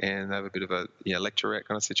workshop and they have a bit of a, lecturette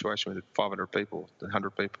kind of situation with 500 people,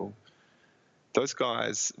 100 people. Those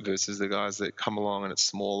guys versus the guys that come along and it's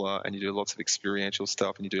smaller and you do lots of experiential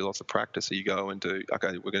stuff and you do lots of practice. So you go and do,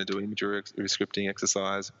 okay, we're going to do imagery scripting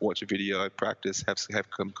exercise, watch a video, practice, have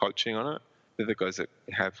some coaching on it. They're the guys that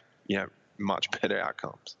have, much better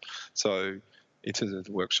outcomes. So in terms of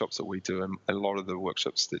the workshops that we do, and a lot of the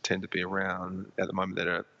workshops that tend to be around at the moment that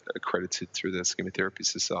are accredited through the Chemotherapy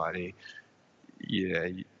Society,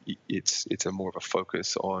 it's a more of a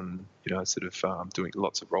focus on doing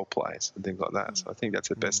lots of role plays and things like that. So I think that's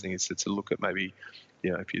the best thing is to look at maybe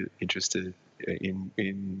if you're interested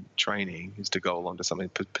in training, is to go along to something,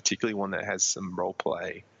 particularly one that has some role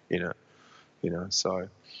play in it. So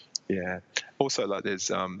also, like, there's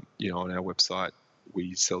on our website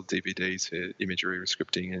we sell DVDs for imagery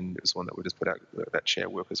scripting, and there's one that we just put out about chair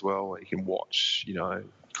work as well, where you can watch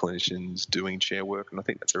clinicians doing chair work, and I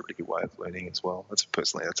think that's a really good way of learning as well. That's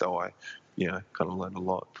how I kind of learned a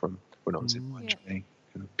lot from when I was in my training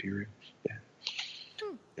period.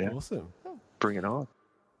 Awesome. Bring it on.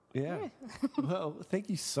 Yeah. Well, thank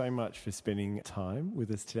you so much for spending time with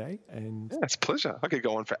us today. And it's a pleasure. I could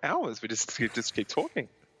go on for hours. We just keep talking.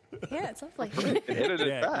 Yeah, it's lovely. Edit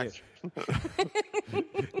it back.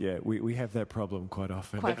 Yeah, we have that problem quite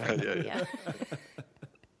often. Yeah.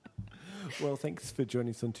 Well, thanks for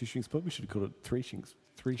joining us on Two Shrinks Pod. We should have called it Three Shrinks.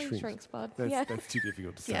 Three Shrinks Pod. That's too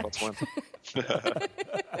difficult to say. Yeah. Plus one.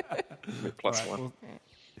 Plus one.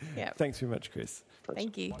 Well, thanks very much, Chris.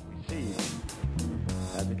 Thank you.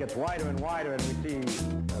 As it gets wider and wider and we see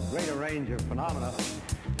a greater range of phenomena,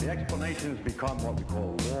 the explanations become what we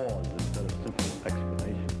call laws instead of simple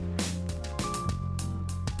explanations.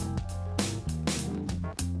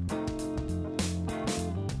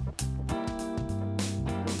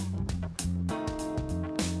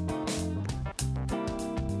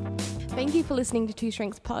 Thank you for listening to Two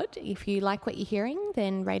Shrinks Pod. If you like what you're hearing,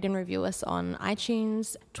 then rate and review us on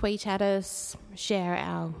iTunes, tweet at us, share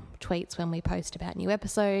our tweets when we post about new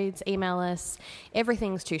episodes, email us.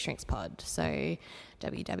 Everything's Two Shrinks Pod. So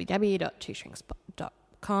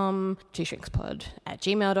www.twosshrinkspod.com,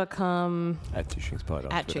 twosshrinkspod@gmail.com, at Two Shrinks Pod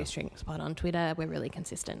on at Twitter. Two Shrinks Pod on Twitter. We're really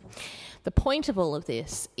consistent. The point of all of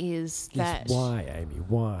this is that... Why, Amy?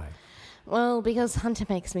 Why? Well, because Hunter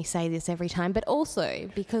makes me say this every time, but also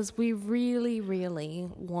because we really, really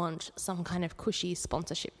want some kind of cushy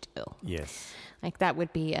sponsorship deal. Yes. Like, that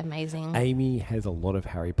would be amazing. Amy has a lot of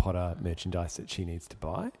Harry Potter merchandise that she needs to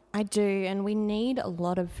buy. I do, and we need a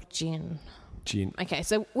lot of gin. Gin. Okay,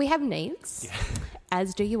 so we have needs,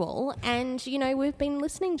 as do you all, and, we've been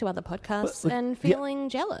listening to other podcasts and feeling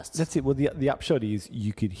jealous. That's it. Well, the upshot is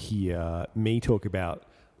you could hear me talk about,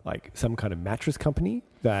 like, some kind of mattress company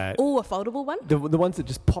that... Oh, a foldable one? The ones that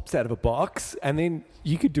just pops out of a box, and then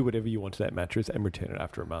you could do whatever you want to that mattress and return it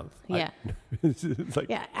after a month. Yeah. It's like,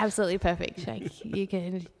 yeah, absolutely perfect. Like, you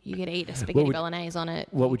could eat a spaghetti bolognese on it.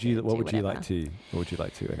 What would you like to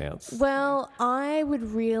announce? Well, I would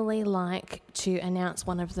really like to announce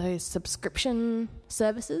one of those subscription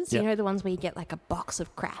services. Yep. You know, the ones where you get like a box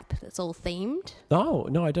of crap that's all themed. Oh,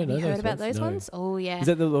 no, I don't know. Have you heard about those No. ones? Oh, yeah. Is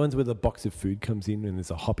that the ones where the box of food comes in and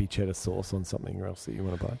there's a hoppy cheddar sauce on something else that you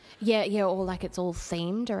want to buy? Yeah, or like it's all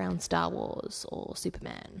themed around Star Wars or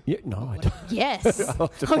Superman. Yeah, no, I don't. Yes.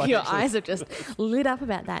 find Your actually. eyes have just lit up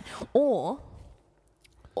about that. Or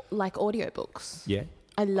like audiobooks. Yeah.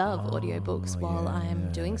 I love audiobooks while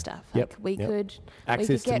I'm doing stuff. Yep, Like we could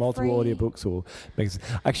access to get multiple free... audiobooks or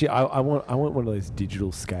actually I want one of those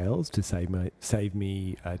digital scales to save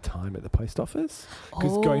me time at the post office,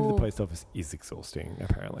 because going to the post office is exhausting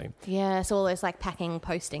apparently. Yeah, so all those like packing,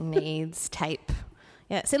 posting needs, tape.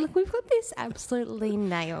 Yeah, so look, we've got this absolutely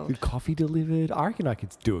nailed. Good coffee delivered. I reckon I could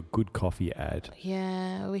do a good coffee ad.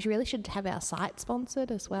 Yeah, we really should have our site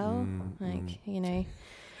sponsored as well.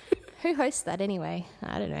 Who hosts that anyway?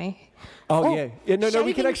 I don't know. Oh, yeah. No,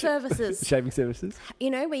 we can shaving actually... services. Shaving services. You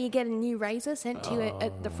know, where you get a new razor sent to you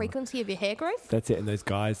at the frequency of your hair growth? That's it. And those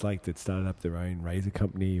guys like that started up their own razor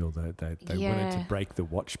company, or they wanted to break the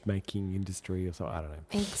watchmaking industry or something. I don't know.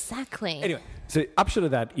 Exactly. Anyway, so upshot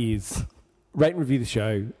of that is rate and review the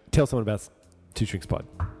show. Tell someone about Two Strings Pod.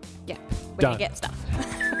 Yeah. Where Done. you get stuff.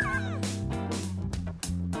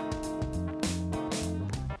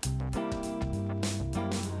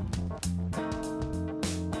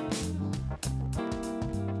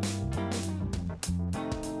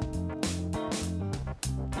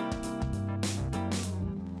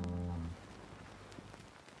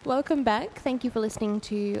 Welcome back. Thank you for listening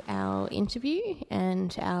to our interview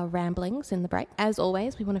and our ramblings in the break. As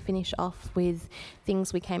always, we want to finish off with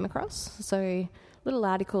things we came across. So little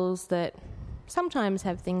articles that sometimes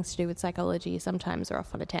have things to do with psychology, sometimes are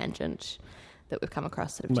off on a tangent that we've come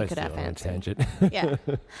across that have tickled our fancy. Tangent. Yeah.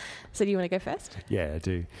 So do you want to go first? Yeah, I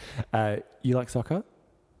do. You like soccer?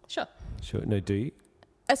 Sure. Sure. No, do you?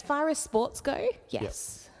 As far as sports go,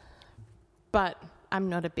 yes. But I'm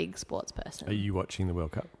not a big sports person. Are you watching the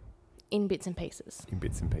World Cup? In bits and pieces. In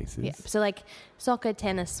bits and pieces? Yeah. So like soccer,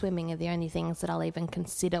 tennis, swimming are the only things that I'll even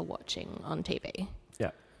consider watching on TV.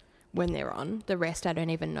 Yeah. When they're on. The rest I don't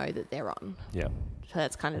even know that they're on. Yeah. So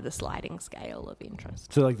that's kind of the sliding scale of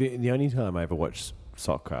interest. So like the only time I ever watch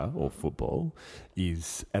soccer or football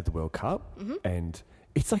is at the World Cup, and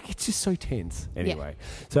it's just so tense anyway.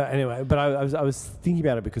 Yeah. So anyway, but I was thinking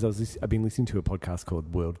about it because I've been listening to a podcast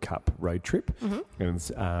called World Cup Road Trip, and it's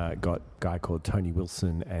got a guy called Tony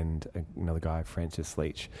Wilson and another guy, Francis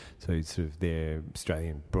Leach. So sort of they're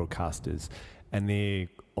Australian broadcasters, and they're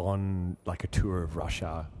on like a tour of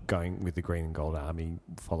Russia, going with the Green and Gold Army,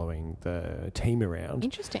 following the team around.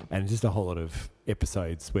 Interesting. And just a whole lot of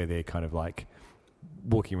episodes where they're kind of like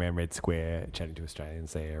walking around Red Square, chatting to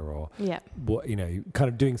Australians there, or kind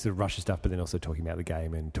of doing sort of Russia stuff, but then also talking about the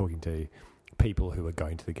game and talking to people who are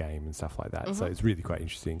going to the game and stuff like that. So it's really quite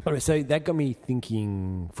interesting. All right, so that got me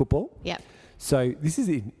thinking football. Yeah. So this is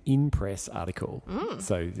an in-press article.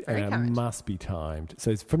 So very it must be timed.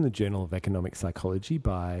 So it's from the Journal of Economic Psychology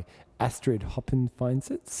by Astrid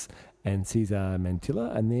Hoppenfeinsitz and Cesar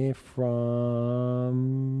Mantilla, and they're from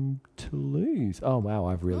Toulouse. Oh, wow,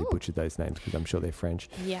 I've really butchered those names because I'm sure they're French.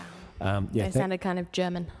 Yeah. They sounded kind of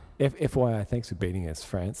German. FYI, thanks for beating us,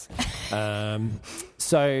 France.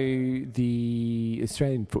 So the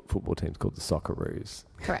Australian football team's called the Socceroos.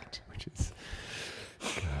 Correct. Which is...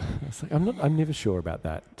 I'm never sure about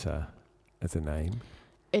that as a name.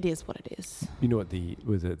 It is what it is. You know what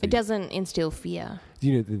it doesn't instill fear. Do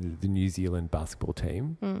you know the New Zealand basketball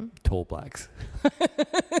team? Tall Blacks.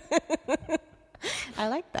 I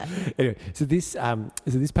like that. Anyway, so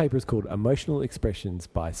this paper is called Emotional Expressions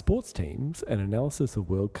by Sports Teams, an analysis of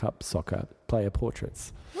World Cup soccer player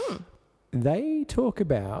portraits. They talk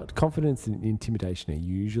about confidence and intimidation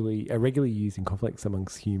are regularly used in conflicts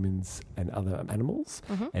amongst humans and other animals,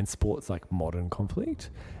 and sports like modern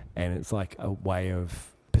conflict. And it's like a way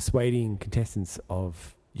of persuading contestants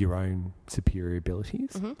of your own superior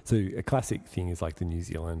abilities. So a classic thing is like the New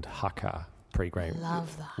Zealand haka pre-game.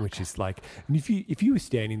 Love that. Which is like, and if you were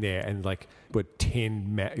standing there and like were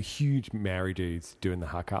 10 huge Maori dudes doing the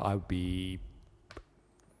haka, I would be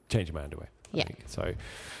changing my underwear. I think. So,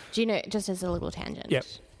 do you know, just as a little tangent, yep.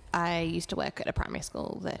 I used to work at a primary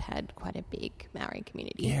school that had quite a big Maori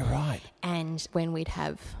community. Yeah, right. And when we'd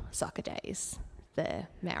have soccer days, the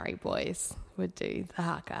Maori boys would do the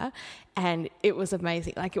haka, and it was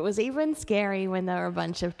amazing. Like, it was even scary when there were a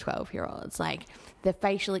bunch of 12-year-olds. Like, the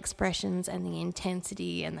facial expressions and the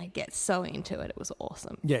intensity, and they get so into it. It was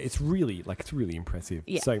awesome. Yeah, it's really impressive.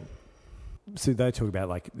 Yeah. So they talk about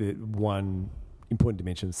like the one important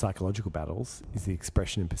dimension of psychological battles is the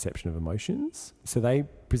expression and perception of emotions. So they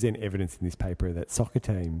present evidence in this paper that soccer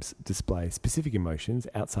teams display specific emotions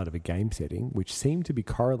outside of a game setting, which seem to be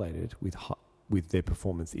correlated with their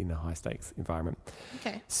performance in a high-stakes environment.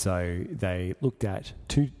 Okay. So they looked at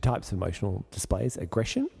two types of emotional displays: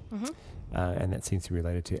 aggression, and that seems to be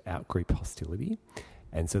related to out-group hostility.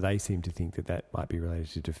 And so they seem to think that might be related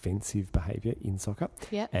to defensive behaviour in soccer.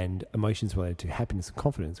 Yep. And emotions related to happiness and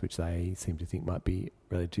confidence, which they seem to think might be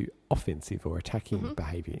related to offensive or attacking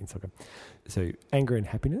behaviour in soccer. So anger and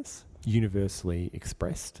happiness, universally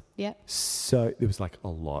expressed. Yep. So there was like a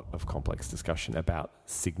lot of complex discussion about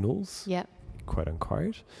signals, quote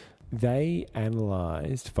unquote. They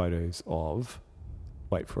analysed photos of,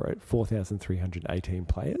 wait for it, 4,318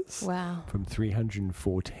 players. Wow. From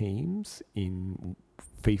 304 teams in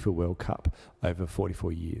FIFA World Cup over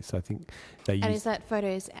 44 years. So I think they used... And is that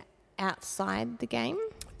photos outside the game?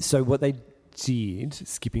 So what they did,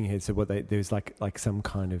 skipping ahead, so there's like some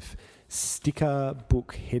kind of sticker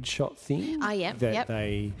book headshot thing.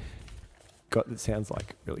 They got that sounds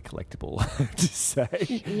like really collectible to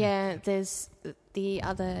say. Yeah, there's the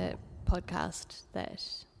other podcast that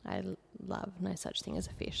I love, No Such Thing as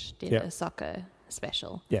a Fish, did a soccer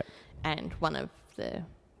special. Yeah. And one of the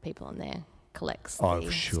people on there collects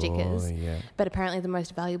stickers. Yeah. But apparently the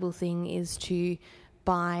most valuable thing is to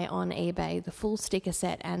buy on eBay the full sticker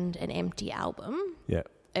set and an empty album. Yeah.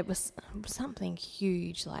 It was something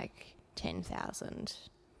huge, like 10,000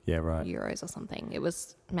 euros or something. It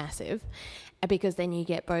was massive, because then you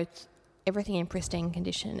get both everything in pristine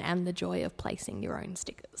condition and the joy of placing your own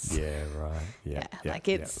stickers. Yeah, right. Yeah,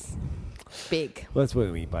 it's big. Well, that's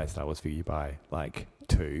when we buy a Star Wars figure. You buy like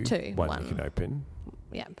two. One you can open.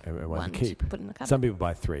 Yeah, and one to keep. Put in the cupboard. Some people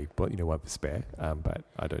buy three, but one for spare. But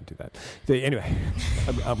I don't do that. So anyway,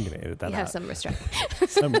 I'm going to edit that out. You have some restraint.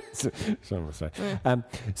 some restraint.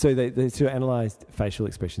 So to analyse facial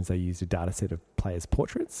expressions, they used a data set of players'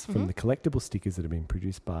 portraits from the collectible stickers that have been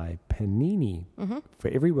produced by Panini for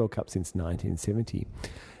every World Cup since 1970.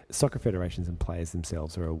 Soccer federations and players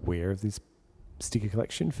themselves are aware of this sticker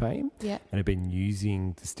collection fame and have been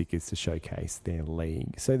using the stickers to showcase their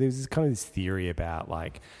league. So there's this kind of this theory about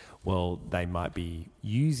they might be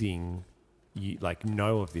using,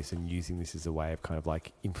 know of this and using this as a way of kind of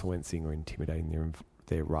like influencing or intimidating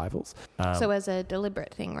their rivals. So as a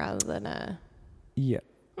deliberate thing rather than a... Yeah.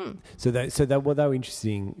 So what they were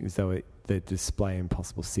interesting is the display and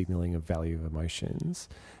possible signalling of value of emotions,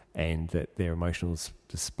 and that their emotional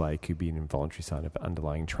display could be an involuntary sign of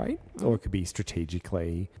underlying trait, or it could be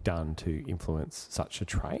strategically done to influence such a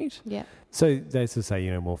trait. Yeah. So they sort of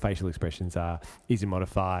say, more facial expressions are easy to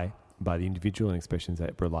modify by the individual, and expressions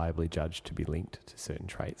that reliably judged to be linked to certain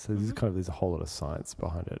traits. So there's a whole lot of science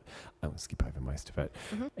behind it. I'm going to skip over most of it.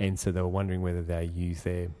 And so they were wondering whether they use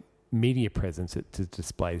their media presence to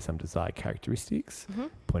display some desired characteristics,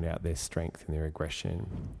 point out their strength and their aggression,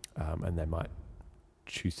 and they might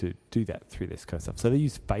choose to do that through this kind of stuff. So they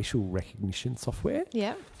use facial recognition software.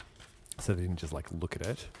 Yeah. So they didn't just look at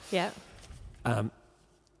it. Yeah.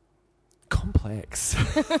 Complex.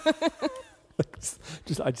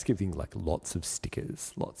 I just keep thinking lots of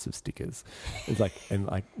stickers. It's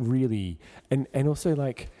really, and also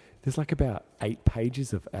there's about 8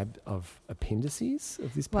 pages of appendices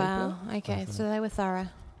of this paper. Wow. Okay. So they were thorough.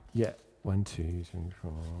 Yeah. 1, 2, 3,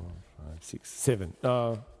 4, 5, 6, 7.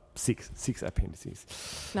 Six appendices.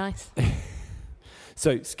 Nice.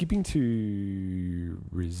 So skipping to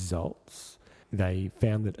results, they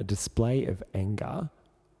found that a display of anger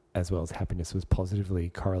as well as happiness was positively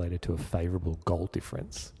correlated to a favourable goal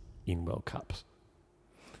difference in World Cups.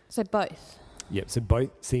 So both? Yep, so both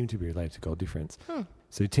seem to be related to goal difference.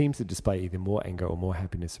 So teams that display either more anger or more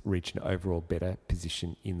happiness reach an overall better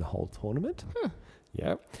position in the whole tournament.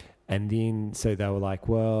 Yeah. And then, so they were like,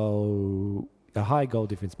 well, a high goal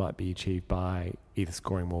difference might be achieved by either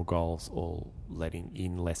scoring more goals or letting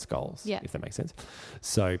in less goals, if that makes sense.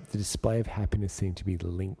 So the display of happiness seemed to be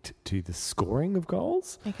linked to the scoring of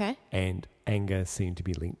goals. Okay. And anger seemed to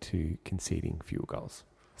be linked to conceding fewer goals.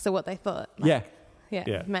 So what they thought. Yeah.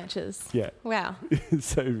 Matches. Yeah. Wow.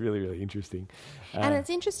 So really, really interesting. And it's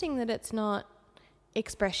interesting that it's not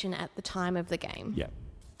expression at the time of the game. Yeah.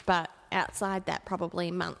 But outside that, probably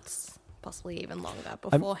months, possibly even longer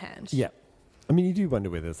beforehand. Yeah. I mean, you do wonder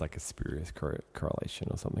whether there's a spurious correlation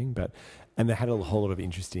or something, and they had a whole lot of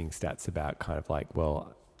interesting stats about kind of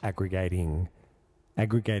aggregating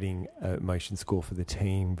emotion score for the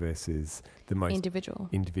team versus the most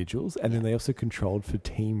individuals, and then they also controlled for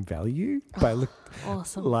team value by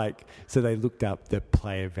awesome. So they looked up the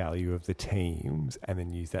player value of the teams and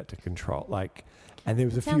then used that to control and there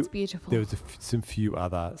was beautiful. There was some few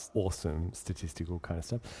other awesome statistical kind of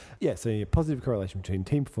stuff. Yeah, so positive correlation between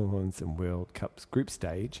team performance and World Cup's group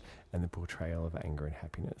stage and the portrayal of anger and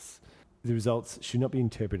happiness. The results should not be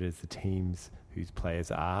interpreted as the teams whose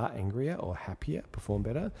players are angrier or happier perform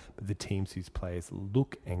better, but the teams whose players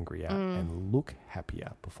look angrier and look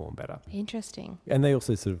happier perform better. Interesting. And they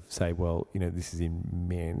also sort of say, well, this is in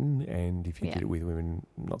men, and if you did it with women,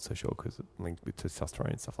 not so sure because it's linked with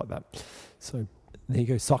testosterone and stuff like that. So there you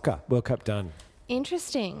go. Soccer, World Cup done.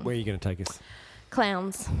 Interesting. Where are you going to take us?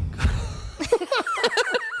 Clowns.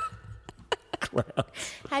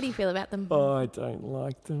 How do you feel about them? Oh, I don't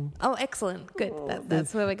like them. Oh, excellent. Good.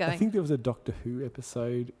 That's where we're going. I think there was a Doctor Who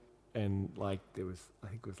episode and there was, I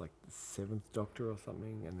think it was the 7th Doctor or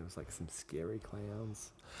something, and there was some scary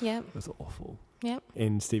clowns. Yeah. It was awful. Yeah.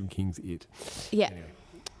 And Stephen King's It. Yeah. Anyway.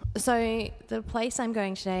 So the place I'm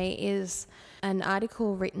going today is an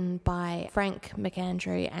article written by Frank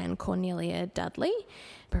McAndrew and Cornelia Dudley,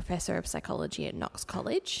 Professor of Psychology at Knox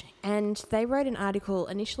College. And they wrote an article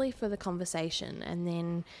initially for The Conversation, and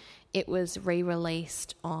then it was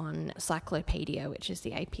re-released on Cyclopedia, which is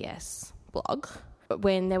the APS blog. But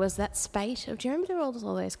when there was that spate of, do you remember all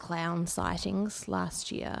those clown sightings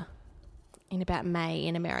last year in about May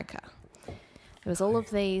in America? There was all of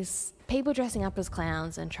these people dressing up as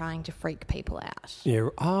clowns and trying to freak people out. Yeah.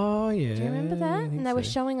 Oh, yeah. Do you remember that? And they were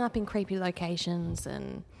showing up in creepy locations,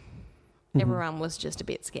 and everyone was just a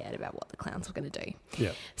bit scared about what the clowns were going to do.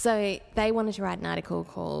 Yeah. So they wanted to write an article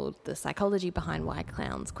called The Psychology Behind Why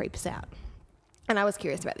Clowns Creep Us Out. And I was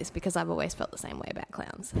curious about this because I've always felt the same way about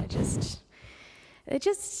clowns. They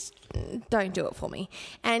just don't do it for me.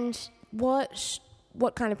 And what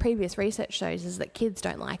kind of previous research shows is that kids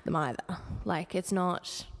don't like them either. Like, it's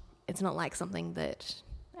not like something that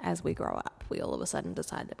as we grow up, we all of a sudden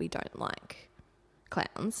decide that we don't like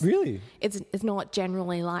clowns. Really? It's not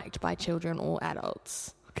generally liked by children or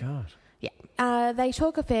adults. God. Yeah. They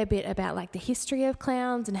talk a fair bit about like the history of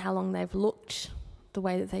clowns and how long they've looked the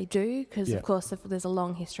way that they do, because of course there's a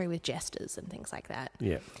long history with jesters and things like that.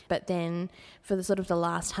 Yeah. But then for the sort of the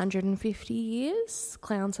last 150 years,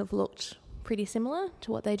 clowns have looked pretty similar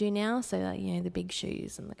to what they do now. So, like, you know, the big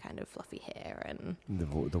shoes and the kind of fluffy hair and the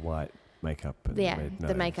white makeup. And the red the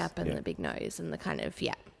nose. makeup and the big nose and the kind of,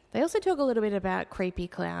 They also talk a little bit about creepy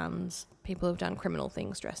clowns, people who've done criminal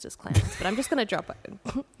things dressed as clowns. But I'm just going to drop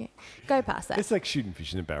it. Go past that. It's like shooting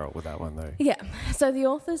fish in a barrel with that one, though. Yeah. So the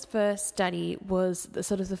author's first study was the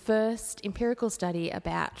first empirical study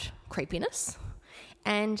about creepiness.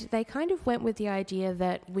 And they kind of went with the idea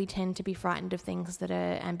that we tend to be frightened of things that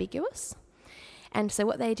are ambiguous. And so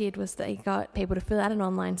what they did was they got people to fill out an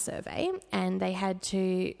online survey, and they had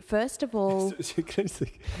to, first of all... So can I just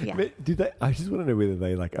did they? I just want to know whether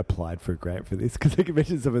they like applied for a grant for this, because I can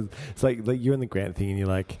imagine someone. It's like you're in the grant thing, and you're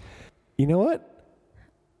like, you know what?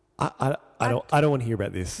 I don't want to hear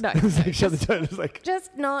about this. No, it's like, shut the door. It's like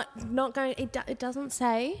just not going. It doesn't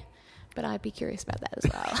say, but I'd be curious about that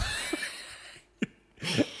as well.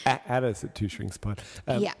 Add us at Two Strings Pod.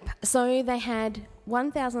 Yep. So they had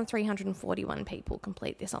 1,341 people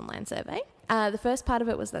complete this online survey. The first part of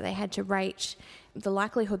it was that they had to rate the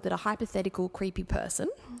likelihood that a hypothetical creepy person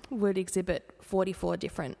would exhibit 44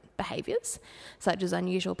 different behaviours, such as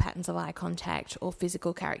unusual patterns of eye contact or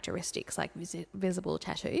physical characteristics like visible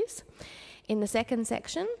tattoos. In the second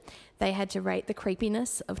section, they had to rate the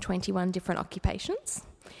creepiness of 21 different occupations.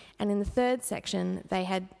 And in the third section, they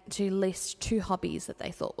had to list 2 hobbies that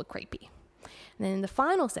they thought were creepy. And then in the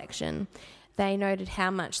final section, they noted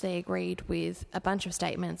how much they agreed with a bunch of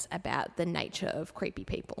statements about the nature of creepy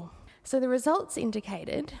people. So the results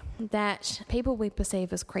indicated that people we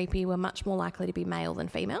perceive as creepy were much more likely to be male than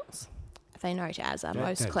females. They note as are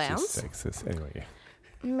most clowns. Just sexist. Anyway, yeah.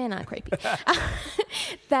 Men are creepy.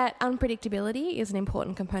 That unpredictability is an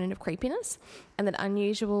important component of creepiness, and that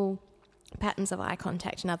unusual patterns of eye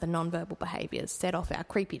contact and other non-verbal behaviours set off our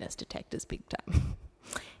creepiness detectors big time.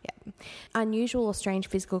 Yeah. Unusual or strange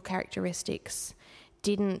physical characteristics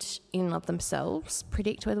didn't in and of themselves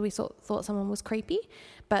predict whether we thought someone was creepy,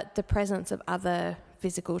 but the presence of other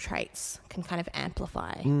physical traits can kind of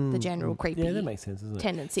amplify the general creepy that makes sense, doesn't it?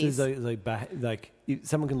 tendencies. So like if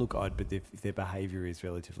someone can look odd, but if their behaviour is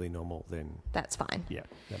relatively normal, then... That's fine. Yeah,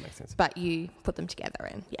 that makes sense. But you put them together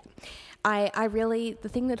and, I really... The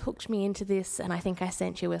thing that hooked me into this, and I think I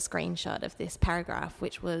sent you a screenshot of this paragraph,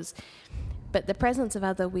 which was... But the presence of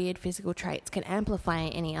other weird physical traits can amplify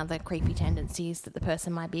any other creepy tendencies that the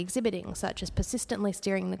person might be exhibiting, such as persistently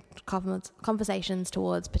steering the conversations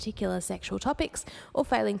towards particular sexual topics or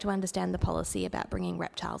failing to understand the policy about bringing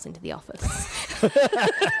reptiles into the office.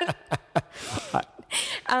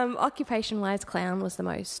 Occupation-wise, clown was the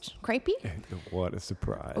most creepy. What a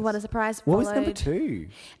surprise. What a surprise. What was number 2?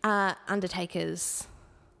 Undertakers,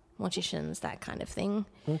 magicians, that kind of thing.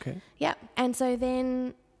 Okay. Yeah. And so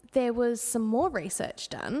then... There was some more research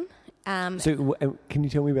done. So can you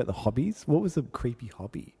tell me about the hobbies? What was the creepy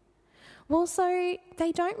hobby? Well, so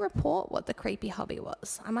they don't report what the creepy hobby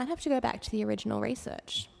was. I might have to go back to the original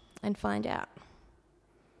research and find out.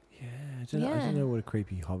 Yeah, I don't know what a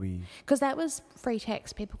creepy hobby... Because that was free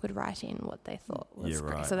text. People could write in what they thought was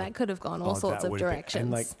creepy. So that could have gone all sorts of directions.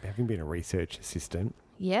 And like having been a research assistant...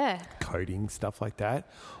 Yeah. Coding, stuff like that.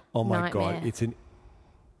 Oh my Nightmare. God,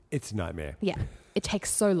 it's a nightmare. Yeah. It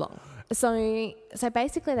takes so long. So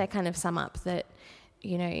basically they kind of sum up that,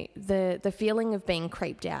 you know, the feeling of being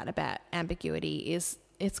creeped out about ambiguity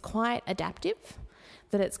it's quite adaptive,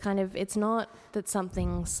 that it's not that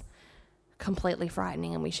something's completely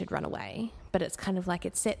frightening and we should run away. But it's kind of like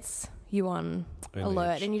it sets you on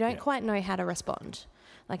alert edge. and you don't quite know how to respond.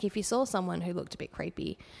 Like if you saw someone who looked a bit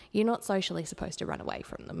creepy, you're not socially supposed to run away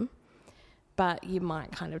from them, but you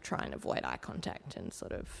might kind of try and avoid eye contact and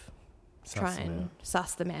sort of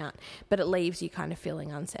suss them out. But it leaves you kind of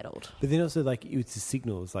feeling unsettled. But then also, like, it's the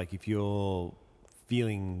signals. Like, if you're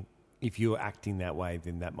acting that way,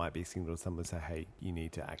 then that might be a signal to someone to say, hey, you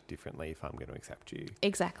need to act differently if I'm going to accept you.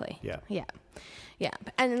 Exactly. Yeah.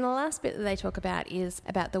 And then the last bit that they talk about is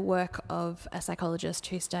about the work of a psychologist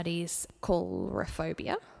who studies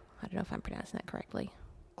coulrophobia. I don't know if I'm pronouncing that correctly.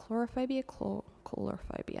 Coulrophobia?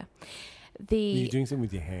 Coulrophobia. You're doing something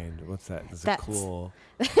with your hand. What's that? There's a claw.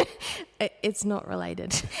 It's not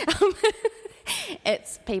related.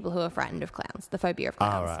 It's people who are frightened of clowns, the phobia of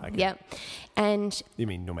clowns. Oh, right, okay. Yep. And You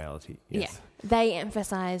mean normality? Yes. yeah, they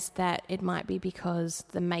emphasise that it might be because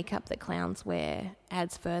the makeup that clowns wear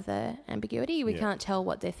adds further ambiguity. We can't tell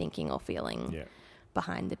what they're thinking or feeling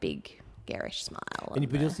behind the big garish smile.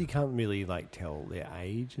 But also you can't really, like, tell their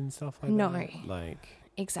age and stuff like No. that. Like,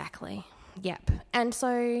 exactly. Yep. And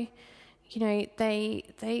so, you know,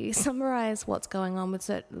 they summarise what's going on with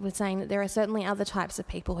saying that there are certainly other types of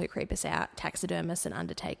people who creep us out. Taxidermists and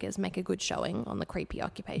undertakers make a good showing on the creepy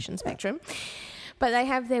occupation spectrum. But they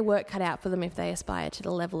have their work cut out for them if they aspire to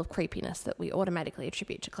the level of creepiness that we automatically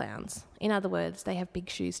attribute to clowns. In other words, they have big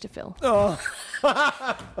shoes to fill.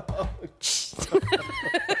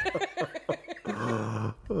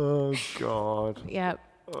 oh, God. Yep.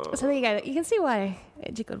 So there you go. You can see why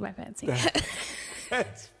it tickled my fancy.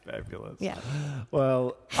 That's fabulous. Yeah.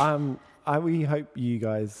 Well, we hope you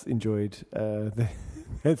guys enjoyed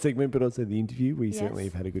that segment, but also the interview. We certainly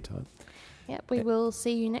have had a good time. Yep, we will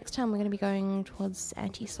see you next time. We're going to be going towards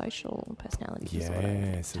antisocial personality disorder.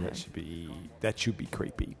 Yeah, so that should be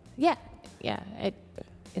creepy. Yeah, it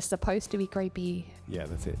is supposed to be creepy. Yeah,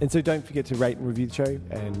 that's it. And so don't forget to rate and review the show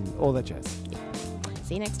and all that jazz.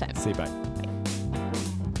 See you next time. See you, bye.